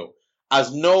Jorginho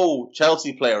as no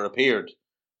Chelsea player appeared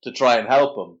to try and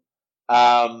help him.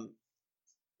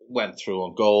 Went through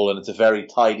on goal, and it's a very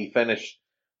tidy finish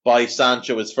by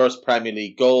Sancho, his first Premier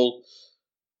League goal.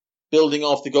 Building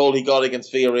off the goal he got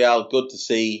against Villarreal, good to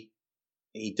see.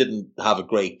 He didn't have a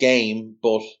great game,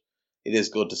 but it is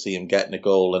good to see him getting a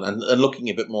goal and looking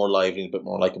a bit more lively, a bit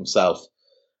more like himself.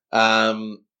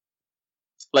 Like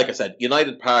I said,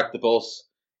 United parked the bus.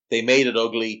 They made it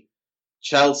ugly.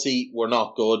 Chelsea were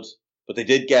not good, but they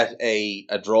did get a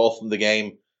draw from the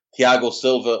game. Thiago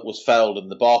Silva was fouled in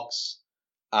the box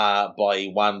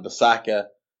by Wan-Bissaka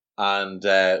and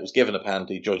was given a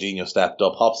penalty. Jorginho stepped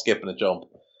up, hop, skip and a jump.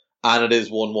 And it is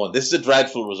 1-1. This is a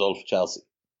dreadful result for Chelsea.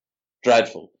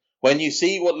 Dreadful. When you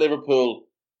see what Liverpool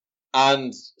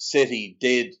and City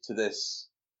did to this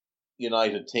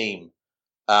United team,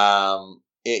 to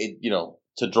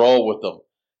draw with them.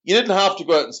 You didn't have to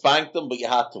go out and spank them, but you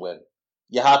had to win.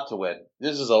 You had to win.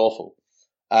 This is awful.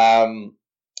 And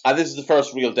this is the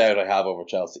first real doubt I have over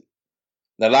Chelsea.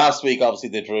 Now, last week, obviously,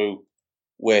 they drew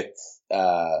with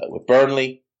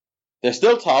Burnley. They're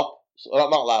still top. So,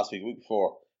 not last week, the week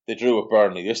before. They drew with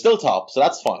Burnley. They're still top, so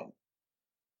that's fine.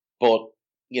 But,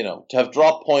 to have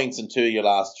dropped points in 2 of your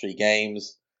last 3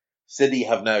 games, City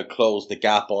have now closed the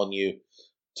gap on you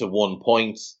to 1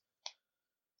 point.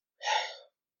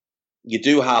 You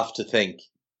do have to think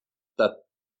that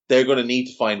they're going to need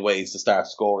to find ways to start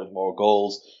scoring more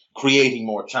goals, creating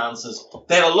more chances.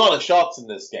 They had a lot of shots in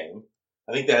this game.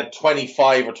 I think they had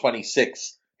 25 or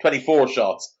 26, 24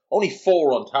 shots. Only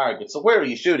 4 on target. So where are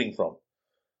you shooting from?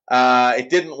 It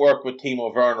didn't work with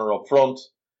Timo Werner up front.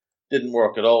 Didn't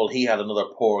work at all. He had another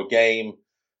poor game.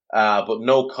 But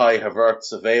no Kai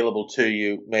Havertz available to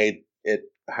you made it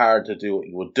hard to do what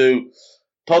you would do.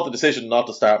 Thought the decision not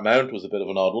to start Mount was a bit of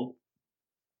an odd one.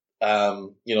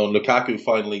 Lukaku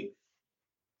finally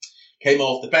came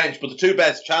off the bench, but the 2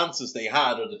 best chances they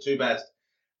had, or the 2 best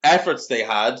efforts they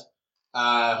had,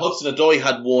 Hudson-Odoi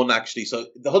had 1 actually. So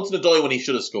the Hudson-Odoi when he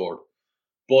should have scored.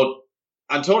 But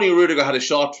Antonio Rudiger had a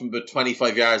shot from about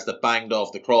 25 yards that banged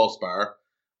off the crossbar.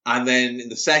 And then in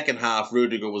the second half,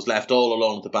 Rudiger was left all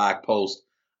alone at the back post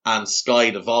and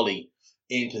skied a volley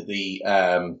into the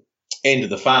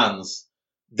fans.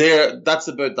 That's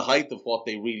about the height of what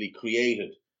they really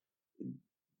created.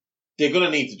 They're going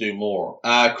to need to do more.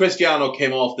 Cristiano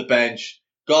came off the bench,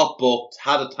 got booked,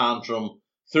 had a tantrum,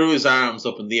 threw his arms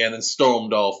up in the end and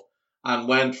stormed off and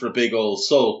went for a big old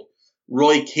sulk.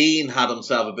 Roy Keane had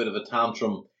himself a bit of a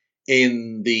tantrum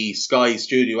in the Sky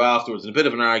studio afterwards, and a bit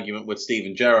of an argument with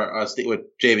Steven Gerrard, with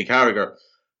Jamie Carragher.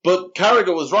 But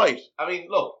Carragher was right. I mean,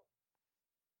 look,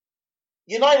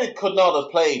 United could not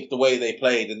have played the way they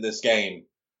played in this game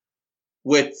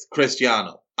with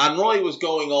Cristiano. And Roy was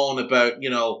going on about,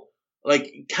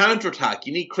 counter-attack.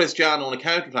 You need Cristiano on a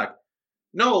counter-attack.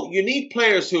 No, you need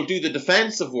players who'll do the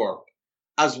defensive work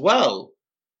as well.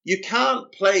 You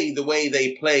can't play the way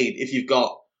they played if you've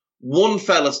got one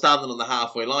fella standing on the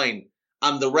halfway line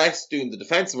and the rest doing the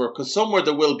defensive work, because somewhere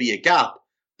there will be a gap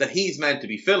that he's meant to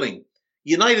be filling.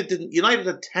 United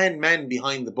had 10 men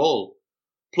behind the ball,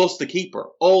 plus the keeper,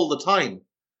 all the time.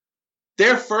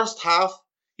 Their first half,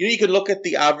 you can look at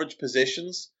the average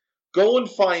positions. Go and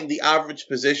find the average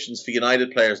positions for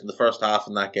United players in the first half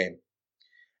in that game.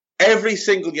 Every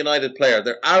single United player,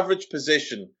 their average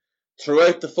position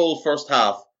throughout the full first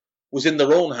half was in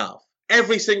their own half.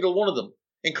 Every single one of them,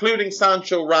 including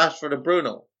Sancho, Rashford and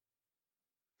Bruno.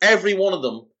 Every one of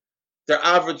them, their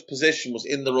average position was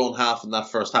in their own half in that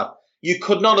first half. You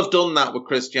could not have done that with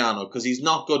Cristiano because he's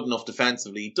not good enough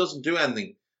defensively. He doesn't do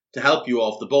anything to help you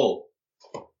off the ball.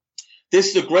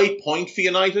 This is a great point for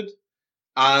United,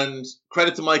 and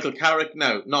credit to Michael Carrick.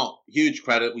 Now, not huge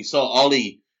credit. We saw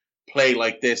Ollie play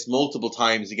like this multiple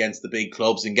times against the big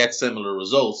clubs and get similar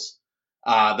results.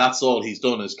 That's all he's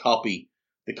done is copy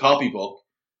the copybook.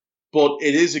 But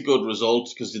it is a good result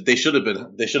because they should have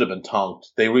been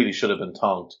tonked. They really should have been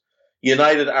tonked.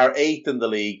 United are 8th in the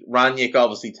league. Rangnick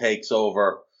obviously takes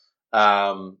over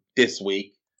this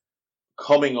week.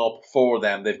 Coming up for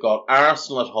them, they've got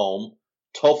Arsenal at home,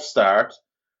 tough start.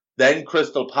 Then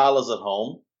Crystal Palace at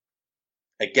home,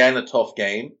 again a tough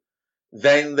game.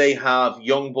 Then they have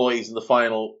Young Boys in the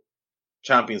final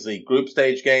Champions League group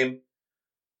stage game.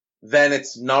 Then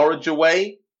it's Norwich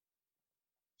away,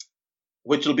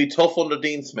 which will be tough under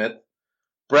Dean Smith.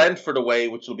 Brentford away,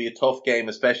 which will be a tough game,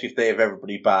 especially if they have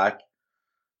everybody back.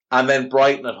 And then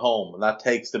Brighton at home, and that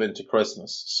takes them into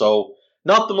Christmas. So,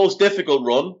 not the most difficult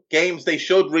run. Games they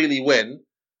should really win.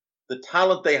 The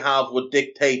talent they have would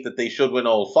dictate that they should win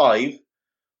all 5.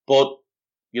 But,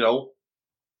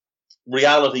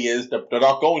 reality is that they're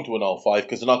not going to win all 5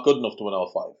 because they're not good enough to win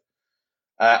all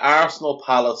 5. Arsenal,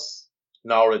 Palace,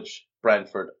 Norwich,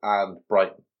 Brentford, and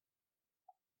Brighton.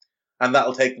 And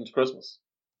that'll take them to Christmas.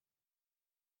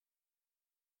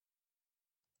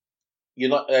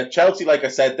 Chelsea, like I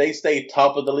said, they stay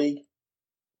top of the league.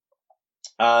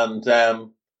 And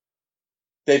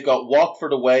they've got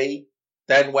Watford away,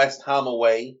 then West Ham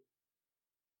away,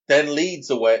 then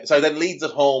Leeds away. Then Leeds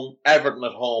at home, Everton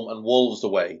at home, and Wolves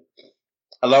away.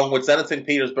 Along with Zenit St.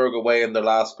 Petersburg away in their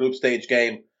last group stage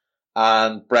game,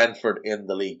 and Brentford in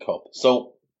the League Cup.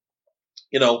 So,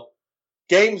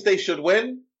 games they should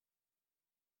win.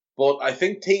 But I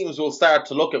think teams will start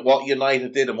to look at what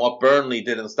United did and what Burnley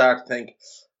did and start to think,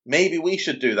 maybe we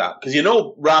should do that. Because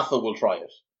Rafa will try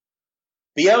it.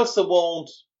 Bielsa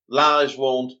won't, Lage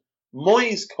won't,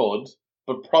 Moyes could,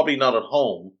 but probably not at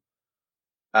home.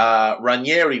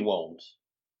 Ranieri won't.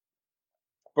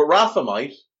 But Rafa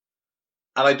might.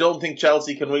 And I don't think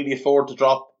Chelsea can really afford to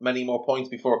drop many more points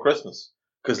before Christmas.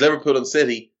 Because Liverpool and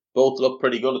City both look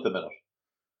pretty good at the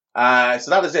minute.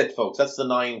 So that is it, folks. That's the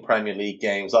 9 Premier League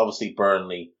games. Obviously,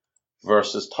 Burnley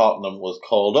versus Tottenham was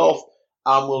called off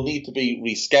and will need to be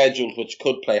rescheduled, which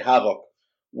could play havoc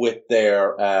with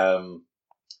their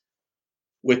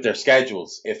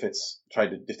schedules if they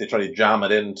try to jam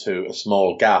it into a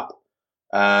small gap.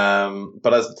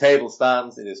 But as the table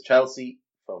stands, it is Chelsea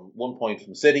from 1 point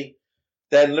from City,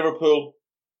 then Liverpool,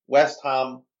 West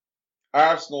Ham,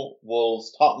 Arsenal,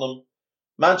 Wolves, Tottenham,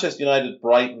 Manchester United,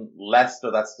 Brighton,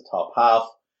 Leicester, that's the top half,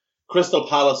 Crystal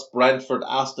Palace, Brentford,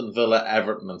 Aston Villa,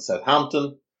 Everton and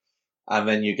Southampton. And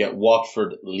then you get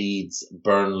Watford, Leeds,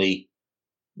 Burnley,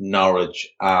 Norwich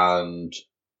and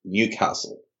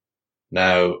Newcastle.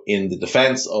 Now, in the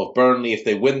defence of Burnley, if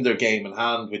they win their game in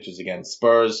hand, which is against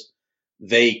Spurs,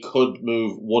 they could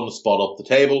move one spot up the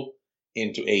table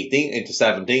into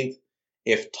 17th.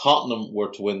 If Tottenham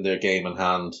were to win their game in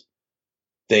hand,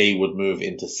 they would move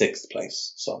into 6th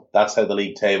place. So that's how the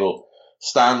league table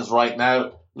stands right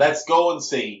now. Let's go and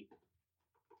see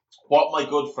what my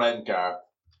good friend Gareth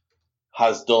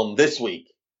has done this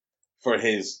week for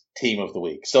his team of the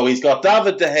week. So he's got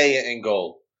David De Gea in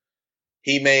goal.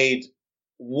 He made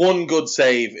one good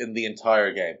save in the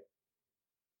entire game.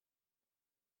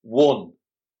 One.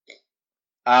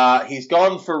 He's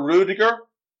gone for Rudiger.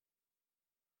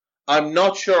 I'm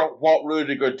not sure what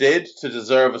Rudiger did to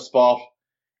deserve a spot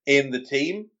in the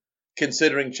team,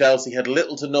 considering Chelsea had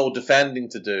little to no defending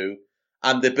to do,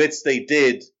 and the bits they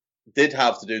did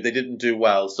have to do, they didn't do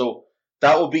well. So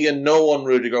that would be a no on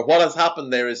Rudiger. What has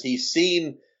happened there is he's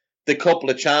seen the couple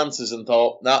of chances and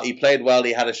thought, no, he played well,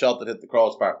 he had a shot that hit the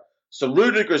crossbar. So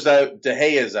Rudiger's out, De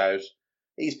Gea's out.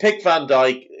 He's picked Van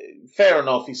Dijk. Fair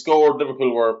enough, he scored.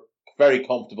 Liverpool were very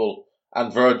comfortable,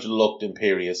 and Virgil looked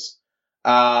imperious.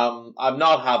 I'm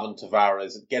not having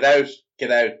Tavares. Get out,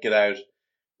 get out, get out.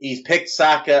 He's picked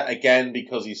Saka again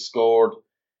because he scored.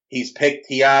 He's picked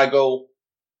Thiago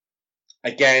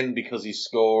again because he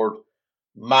scored.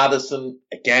 Maddison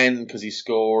again because he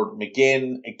scored.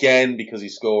 McGinn again because he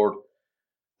scored.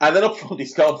 And then up front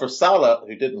he's gone for Salah,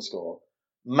 who didn't score.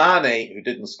 Mane, who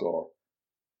didn't score.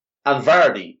 And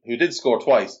Vardy, who did score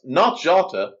twice. Not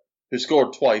Jota, who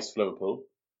scored twice for Liverpool,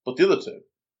 but the other two.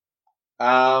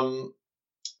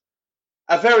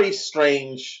 A very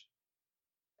strange,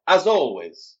 as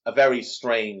always, a very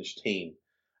strange team.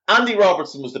 Andy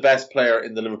Robertson was the best player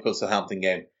in the Liverpool-Southampton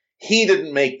game. He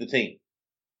didn't make the team.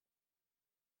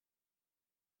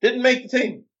 Didn't make the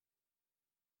team.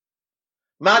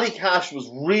 Matty Cash was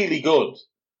really good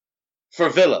for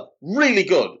Villa. Really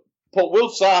good. Put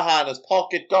Wilf Zaha in his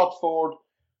pocket, got forward,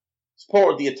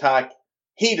 supported the attack.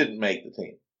 He didn't make the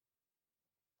team.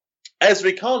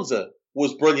 Ezri Konsa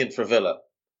was brilliant for Villa.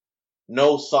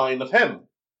 No sign of him.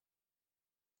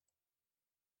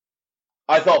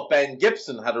 I thought Ben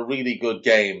Gibson had a really good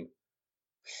game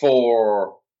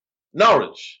for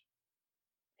Norwich.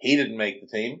 He didn't make the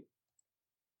team.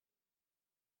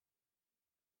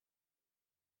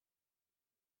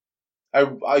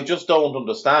 I just don't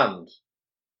understand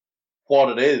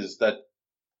what it is that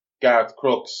Gareth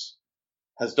Crooks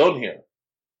has done here.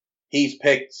 He's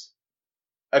picked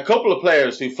a couple of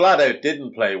players who flat out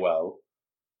didn't play well.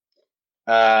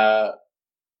 A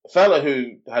fella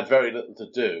who had very little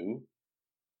to do,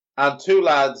 and two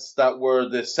lads that were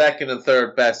the second and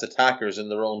third best attackers in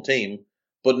their own team,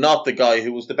 but not the guy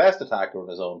who was the best attacker in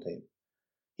his own team.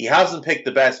 He hasn't picked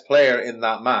the best player in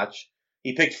that match.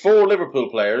 He picked 4 Liverpool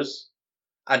players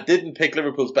and didn't pick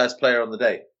Liverpool's best player on the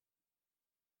day.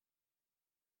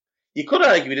 You could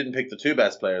argue he didn't pick the 2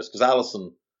 best players because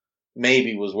Alisson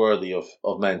maybe was worthy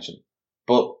of mention.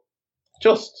 But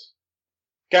just,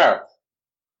 Gareth,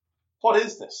 what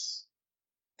is this?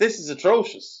 This is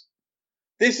atrocious.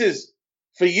 This is,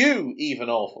 for you, even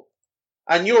awful.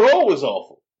 And you're always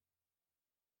awful.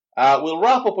 We'll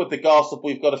wrap up with the gossip.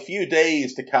 We've got a few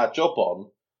days to catch up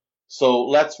on. So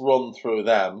let's run through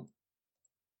them.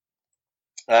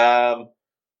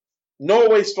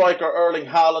 Norway striker Erling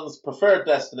Haaland's preferred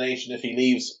destination if he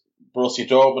leaves Borussia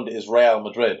Dortmund is Real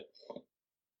Madrid.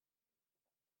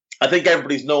 I think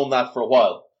everybody's known that for a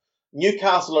while.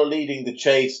 Newcastle are leading the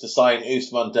chase to sign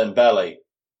Ousmane Dembele.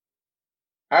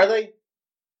 Are they?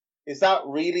 Is that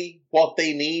really what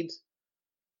they need?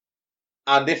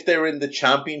 And if they're in the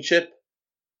Championship,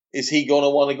 is he going to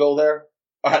want to go there?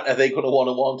 Or are they going to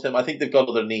want him? I think they've got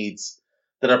other needs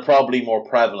that are probably more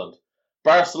prevalent.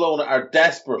 Barcelona are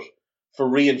desperate for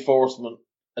reinforcement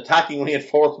attacking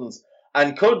reinforcements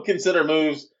and could consider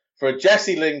moves for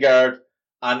Jesse Lingard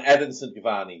and Edinson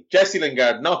Cavani. Jesse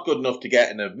Lingard, not good enough to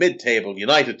get in a mid-table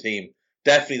United team.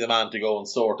 Definitely the man to go and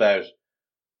sort out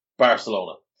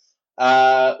Barcelona.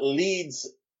 Leeds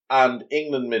and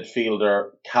England midfielder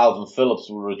Calvin Phillips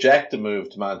will reject a move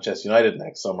to Manchester United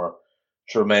next summer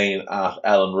to remain at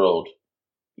Ellen Road.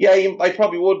 Yeah, I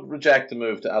probably would reject a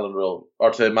move to Ellen Road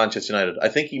or to Manchester United. I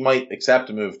think he might accept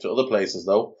a move to other places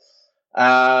though.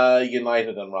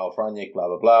 United and Ralf Rangnick, blah,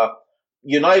 blah, blah.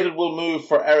 United will move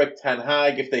for Erik ten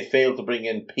Hag if they fail to bring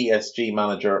in PSG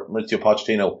manager Mauricio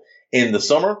Pochettino in the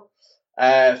summer.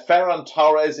 Ferran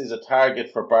Torres is a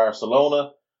target for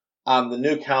Barcelona, and the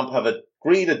new camp have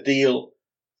agreed a deal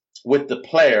with the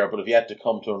player, but have yet to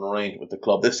come to an arrangement with the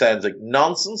club. This sounds like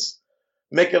nonsense.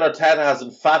 Mikel Arteta has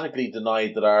emphatically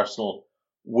denied that Arsenal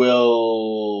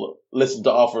will listen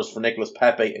to offers for Nicolas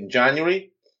Pepe in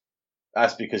January.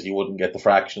 That's because you wouldn't get the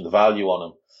fraction of the value on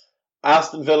him.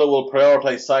 Aston Villa will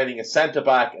prioritise signing a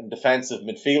centre-back and defensive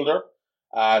midfielder.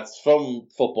 It's from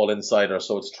Football Insider,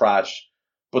 so it's trash.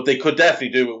 But they could definitely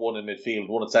do with one in midfield,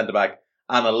 one at centre-back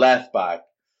and a left-back.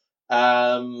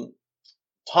 Tottenham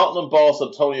boss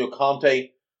Antonio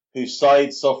Conte, whose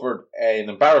side suffered an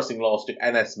embarrassing loss to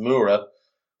NS Mura,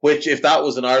 which, if that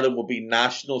was in Ireland, would be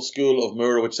National School of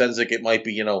Mura, which sounds like it might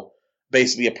be,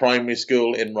 basically a primary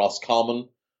school in Roscommon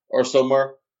or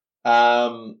somewhere.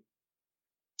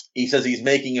 He says he's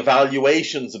making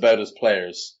evaluations about his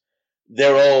players.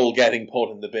 They're all getting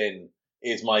put in the bin,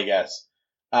 is my guess.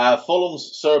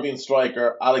 Fulham's Serbian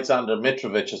striker Alexander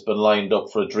Mitrovic has been lined up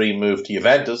for a dream move to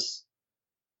Juventus.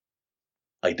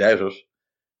 I doubt it.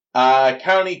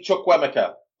 Carney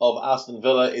Chukwuemeka of Aston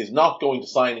Villa is not going to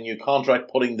sign a new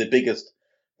contract, putting the biggest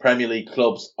Premier League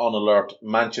clubs on alert.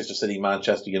 Manchester City,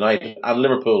 Manchester United and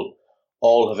Liverpool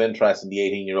all have interest in the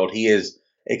 18-year-old. He is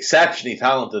exceptionally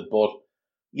talented, but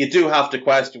you do have to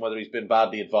question whether he's been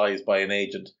badly advised by an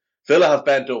agent. Villa have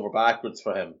bent over backwards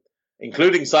for him,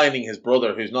 including signing his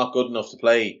brother, who's not good enough to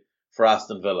play for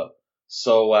Aston Villa.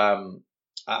 So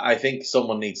I think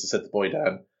someone needs to sit the boy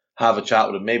down, have a chat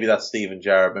with him. Maybe that's Steven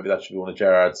Gerrard. Maybe that should be one of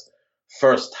Gerrard's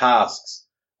first tasks.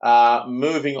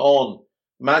 Moving on,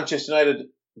 Manchester United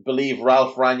believe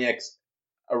Ralf Rangnick's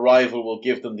arrival will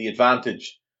give them the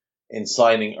advantage in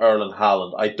signing Erling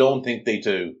Haaland. I don't think they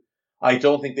do. I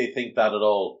don't think they think that at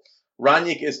all.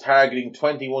 Rangnick is targeting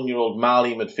 21-year-old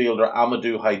Mali midfielder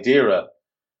Amadou Haidara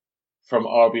from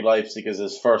RB Leipzig as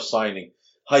his first signing.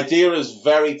 Haidara is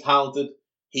very talented.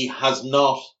 He has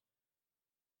not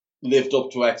lived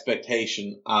up to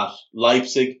expectation at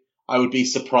Leipzig. I would be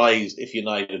surprised if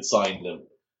United signed him,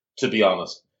 to be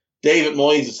honest. David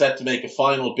Moyes is set to make a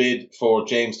final bid for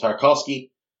James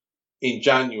Tarkowski in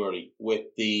January, with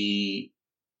the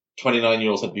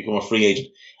 29-year-old set to become a free agent.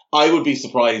 I would be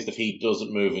surprised if he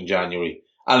doesn't move in January.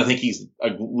 And I think he's a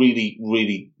really,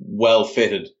 really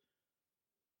well-fitted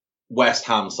West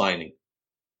Ham signing.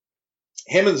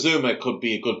 Him and Zuma could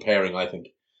be a good pairing, I think.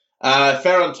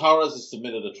 Ferran Torres has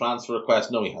submitted a transfer request.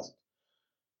 No, he hasn't.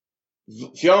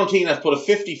 Fiorentina have put a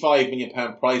 £55 million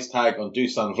price tag on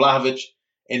Dusan Vlahovic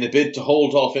in a bid to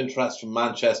hold off interest from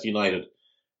Manchester United.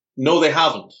 No, they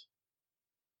haven't.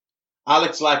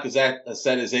 Alex Lacazette has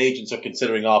said his agents are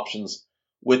considering options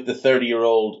with the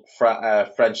 30-year-old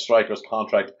French striker's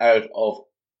contract out of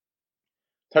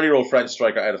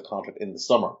contract in the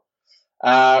summer.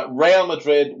 Real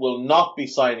Madrid will not be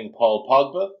signing Paul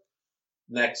Pogba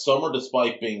next summer,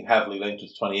 despite being heavily linked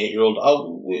with the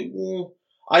 28-year-old.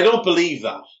 I don't believe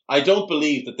that. I don't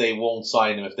believe that they won't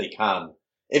sign him if they can.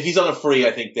 If he's on a free,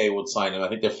 I think they would sign him. I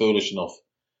think they're foolish enough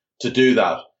to do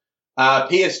that.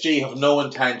 PSG have no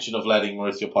intention of letting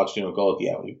Mauricio Pochettino go.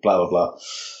 Yeah, blah, blah,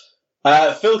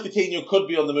 blah. Phil Coutinho could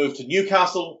be on the move to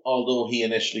Newcastle, although he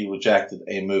initially rejected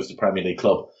a move to Premier League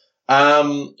club.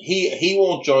 He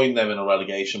won't join them in a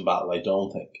relegation battle, I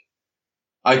don't think.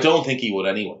 I don't think he would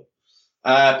anyway.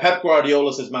 Pep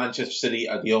Guardiola says Manchester City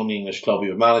are the only English club he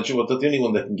would manage, but they're the only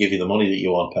one that can give you the money that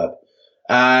you want, Pep.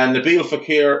 Nabil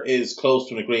Fekir is close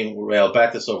to an agreement with Real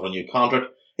Betis over a new contract.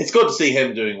 It's good to see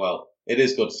him doing well. It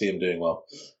is good to see him doing well.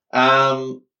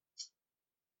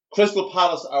 Crystal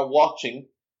Palace are watching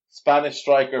Spanish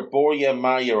striker Borja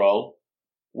Mayoral,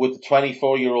 with the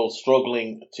 24-year-old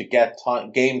struggling to get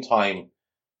game time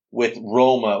with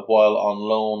Roma while on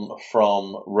loan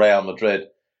from Real Madrid.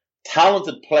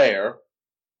 Talented player.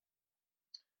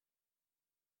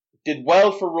 Did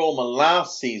well for Roma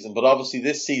last season, but obviously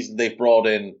this season they've brought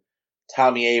in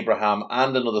Tammy Abraham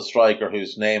and another striker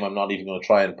whose name I'm not even going to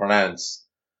try and pronounce.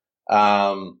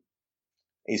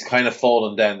 He's kind of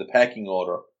fallen down the pecking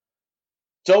order.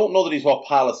 Don't know that he's what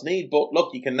Palace need, but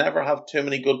look, you can never have too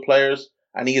many good players,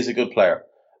 and he is a good player.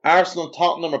 Arsenal and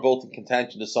Tottenham are both in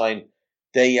contention to sign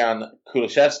Dejan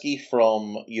Kulusevski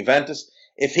from Juventus.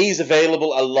 If he's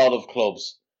available, a lot of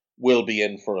clubs will be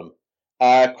in for him.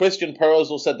 Christian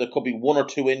Perozzo said there could be one or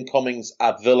two incomings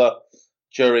at Villa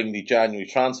during the January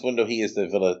transfer window. He is the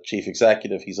Villa chief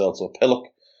executive. He's also a Pillock.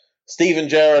 Steven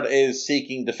Gerrard is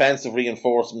seeking defensive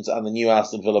reinforcements, and the new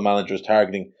Aston Villa manager is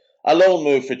targeting a loan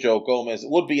move for Joe Gomez. It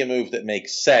would be a move that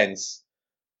makes sense,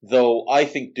 though I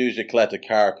think Duja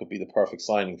Kletakar could be the perfect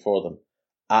signing for them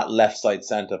at left side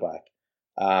centre back.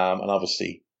 And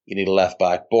obviously, you need a left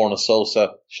back. Borna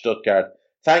Sosa, Stuttgart.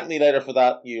 Thank me later for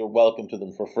that. You're welcome to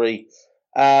them for free.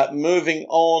 Moving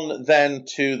on then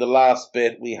to the last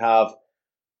bit, we have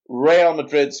Real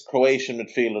Madrid's Croatian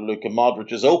midfielder Luka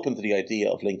Modric is open to the idea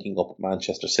of linking up with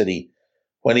Manchester City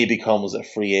when he becomes a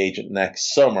free agent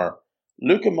next summer.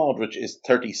 Luka Modric is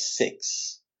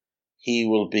 36. He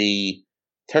will be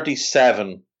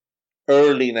 37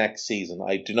 early next season.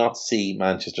 I do not see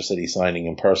Manchester City signing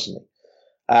him personally.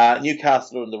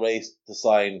 Newcastle are in the race to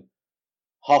sign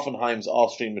Hoffenheim's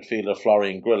Austrian midfielder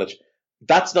Florian Grillitsch.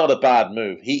 That's not a bad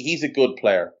move. He's a good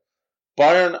player.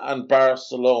 Bayern and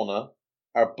Barcelona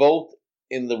are both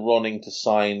in the running to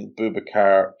sign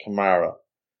Boubacar Kamara.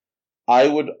 I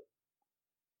would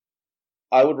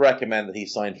recommend that he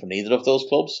sign for neither of those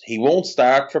clubs. He won't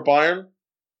start for Bayern.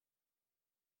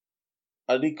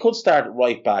 And he could start at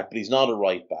right back, but he's not a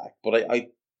right back. But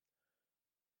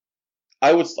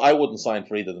I wouldn't sign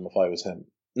for either of them if I was him.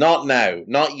 Not now,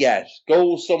 not yet.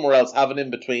 Go somewhere else, have an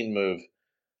in-between move,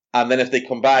 and then if they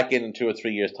come back in 2 or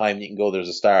 3 years' time, you can go there as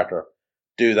a starter.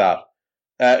 Do that.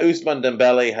 Ousmane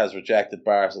Dembele has rejected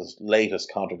Barca's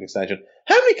latest contract extension.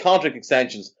 How many contract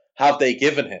extensions have they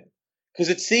given him? Because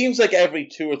it seems like every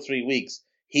 2 or 3 weeks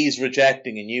he's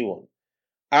rejecting a new one.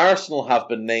 Arsenal have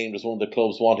been named as one of the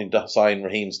clubs wanting to sign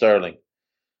Raheem Sterling.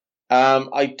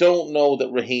 I don't know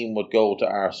that Raheem would go to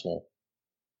Arsenal,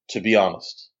 to be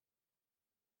honest.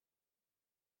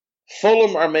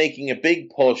 Fulham are making a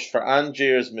big push for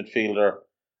Angers midfielder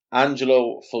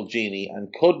Angelo Fulgini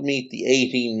and could meet the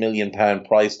 £18 million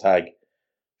price tag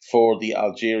for the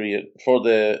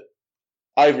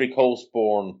Ivory Coast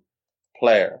born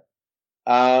player.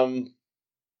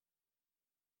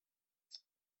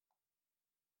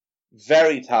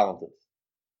 Very talented.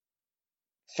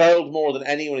 Fouled more than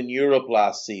anyone in Europe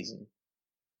last season.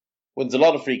 Wins a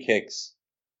lot of free kicks.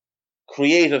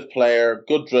 Creative player,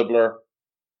 good dribbler.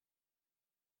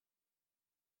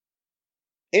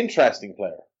 Interesting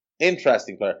player.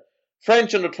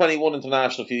 French under-21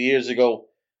 international a few years ago.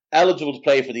 Eligible to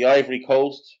play for the Ivory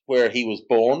Coast, where he was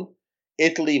born.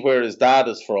 Italy, where his dad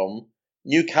is from.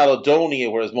 New Caledonia,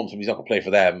 where his mum's from. He's not going to play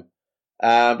for them.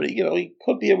 But, he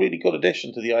could be a really good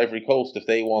addition to the Ivory Coast if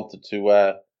they wanted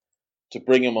to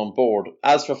bring him on board.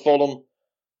 As for Fulham,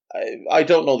 I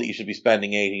don't know that you should be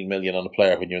spending 18 million on a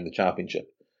player when you're in the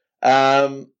Championship.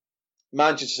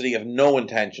 Manchester City have no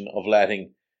intention of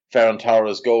letting Ferran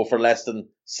Torres go for less than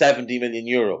 70 million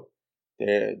euro.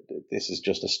 This is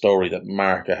just a story that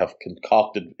Marca have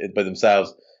concocted by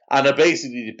themselves and are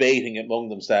basically debating among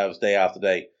themselves day after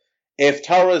day. If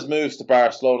Torres moves to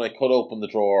Barcelona, it could open the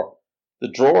door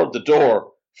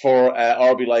for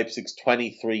RB Leipzig's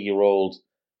 23-year-old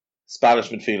Spanish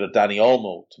midfielder Dani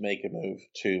Olmo to make a move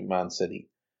to Man City.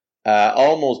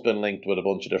 Olmo's been linked with a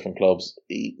bunch of different clubs.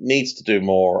 He needs to do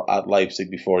more at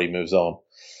Leipzig before he moves on.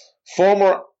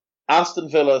 Former Aston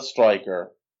Villa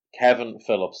striker Kevin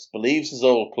Phillips believes his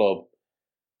old club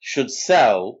should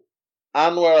sell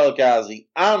Anwar El Ghazi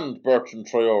and Bertrand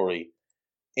Traore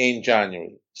in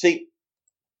January. See,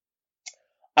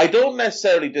 I don't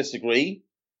necessarily disagree.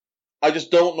 I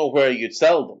just don't know where you'd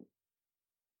sell them.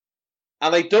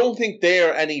 And I don't think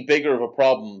they're any bigger of a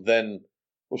problem than,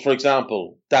 for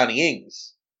example, Danny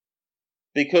Ings.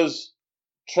 Because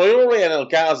Traore and El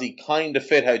Ghazi kind of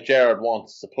fit how Gerrard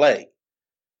wants to play.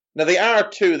 Now, they are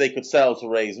two they could sell to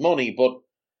raise money, but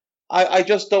I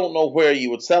just don't know where you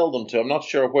would sell them to. I'm not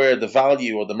sure where the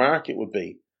value or the market would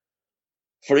be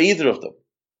for either of them.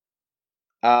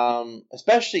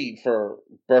 Especially for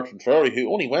Bertrand Traore,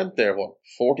 who only went there,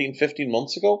 14, 15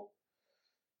 months ago?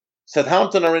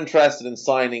 Southampton are interested in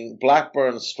signing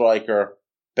Blackburn striker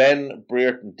Ben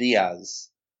Brereton Diaz.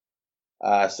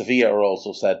 Sevilla are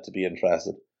also said to be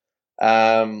interested.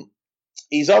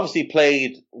 He's obviously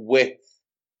played with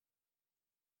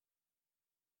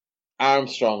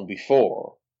Armstrong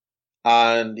before,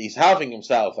 and he's having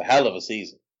himself a hell of a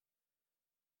season.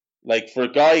 Like, for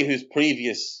a guy whose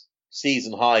previous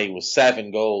season high was 7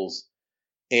 goals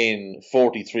in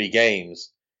 43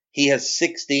 games, he has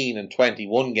 16 in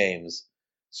 21 games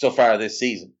so far this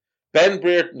season. Ben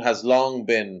Brereton has long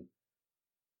been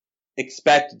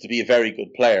expected to be a very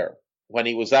good player. When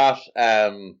he was at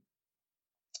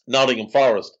Nottingham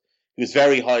Forest, he was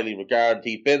very highly regarded.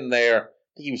 He'd been there, I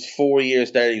think he was 4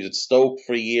 years there. He was at Stoke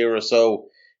for a year or so.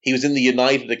 He was in the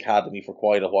United Academy for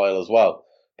quite a while as well.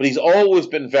 But he's always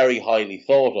been very highly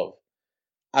thought of.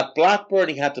 At Blackburn,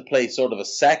 he had to play sort of a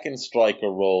second striker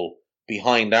role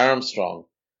behind Armstrong.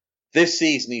 This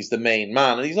season, he's the main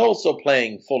man. And he's also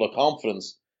playing full of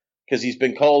confidence because he's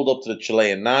been called up to the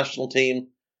Chilean national team.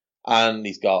 And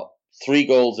he's got 3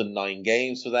 goals in 9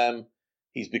 games for them.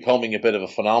 He's becoming a bit of a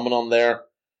phenomenon there.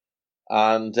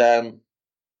 And,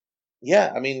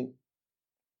 yeah, I mean,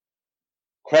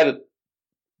 credit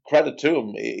to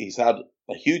him. He's had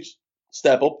a huge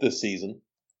step up this season.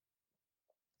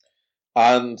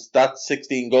 And that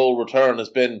 16-goal return has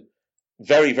been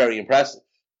very, very impressive.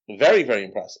 Very, very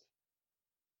impressive.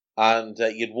 And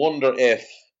you'd wonder if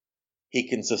he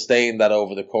can sustain that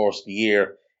over the course of the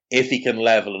year, if he can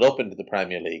level it up into the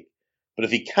Premier League. But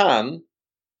if he can,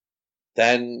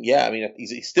 then, yeah, I mean,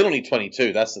 he's still only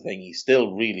 22. That's the thing. He's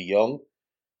still really young.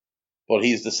 But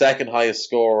he's the second highest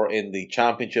scorer in the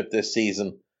Championship this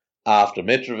season after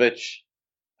Mitrovic.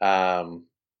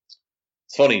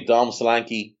 It's funny, Dom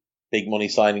Solanke, big money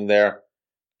signing there.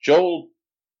 Joel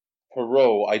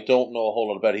Perreault, I don't know a whole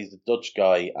lot about. He's the Dutch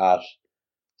guy at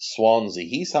Swansea.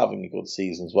 He's having a good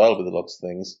season as well, by the looks of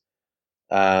things.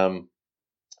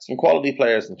 Some quality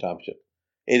players in the Championship.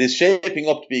 It is shaping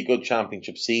up to be a good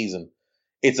Championship season.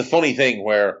 It's a funny thing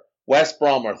where West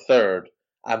Brom are third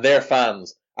and their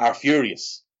fans are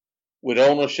furious with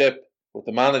ownership, with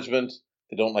the management.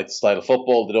 They don't like the style of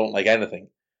football. They don't like anything.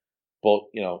 But,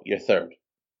 you know, you're third.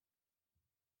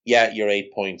 Yeah, you're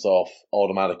 8 points off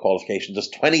automatic qualification. There's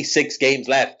 26 games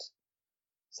left.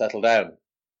 Settle down.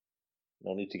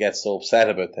 No need to get so upset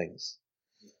about things.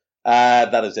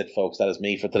 That is it, folks. That is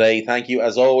me for today. Thank you,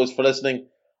 as always, for listening.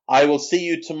 I will see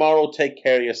you tomorrow. Take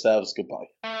care of yourselves. Goodbye.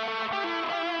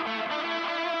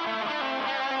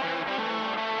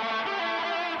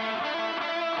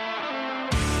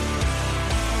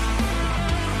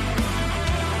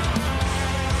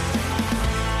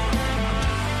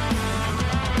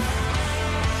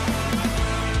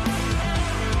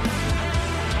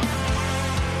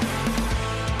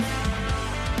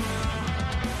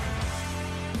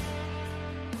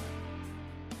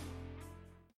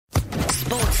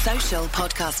 Social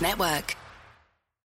Podcast Network.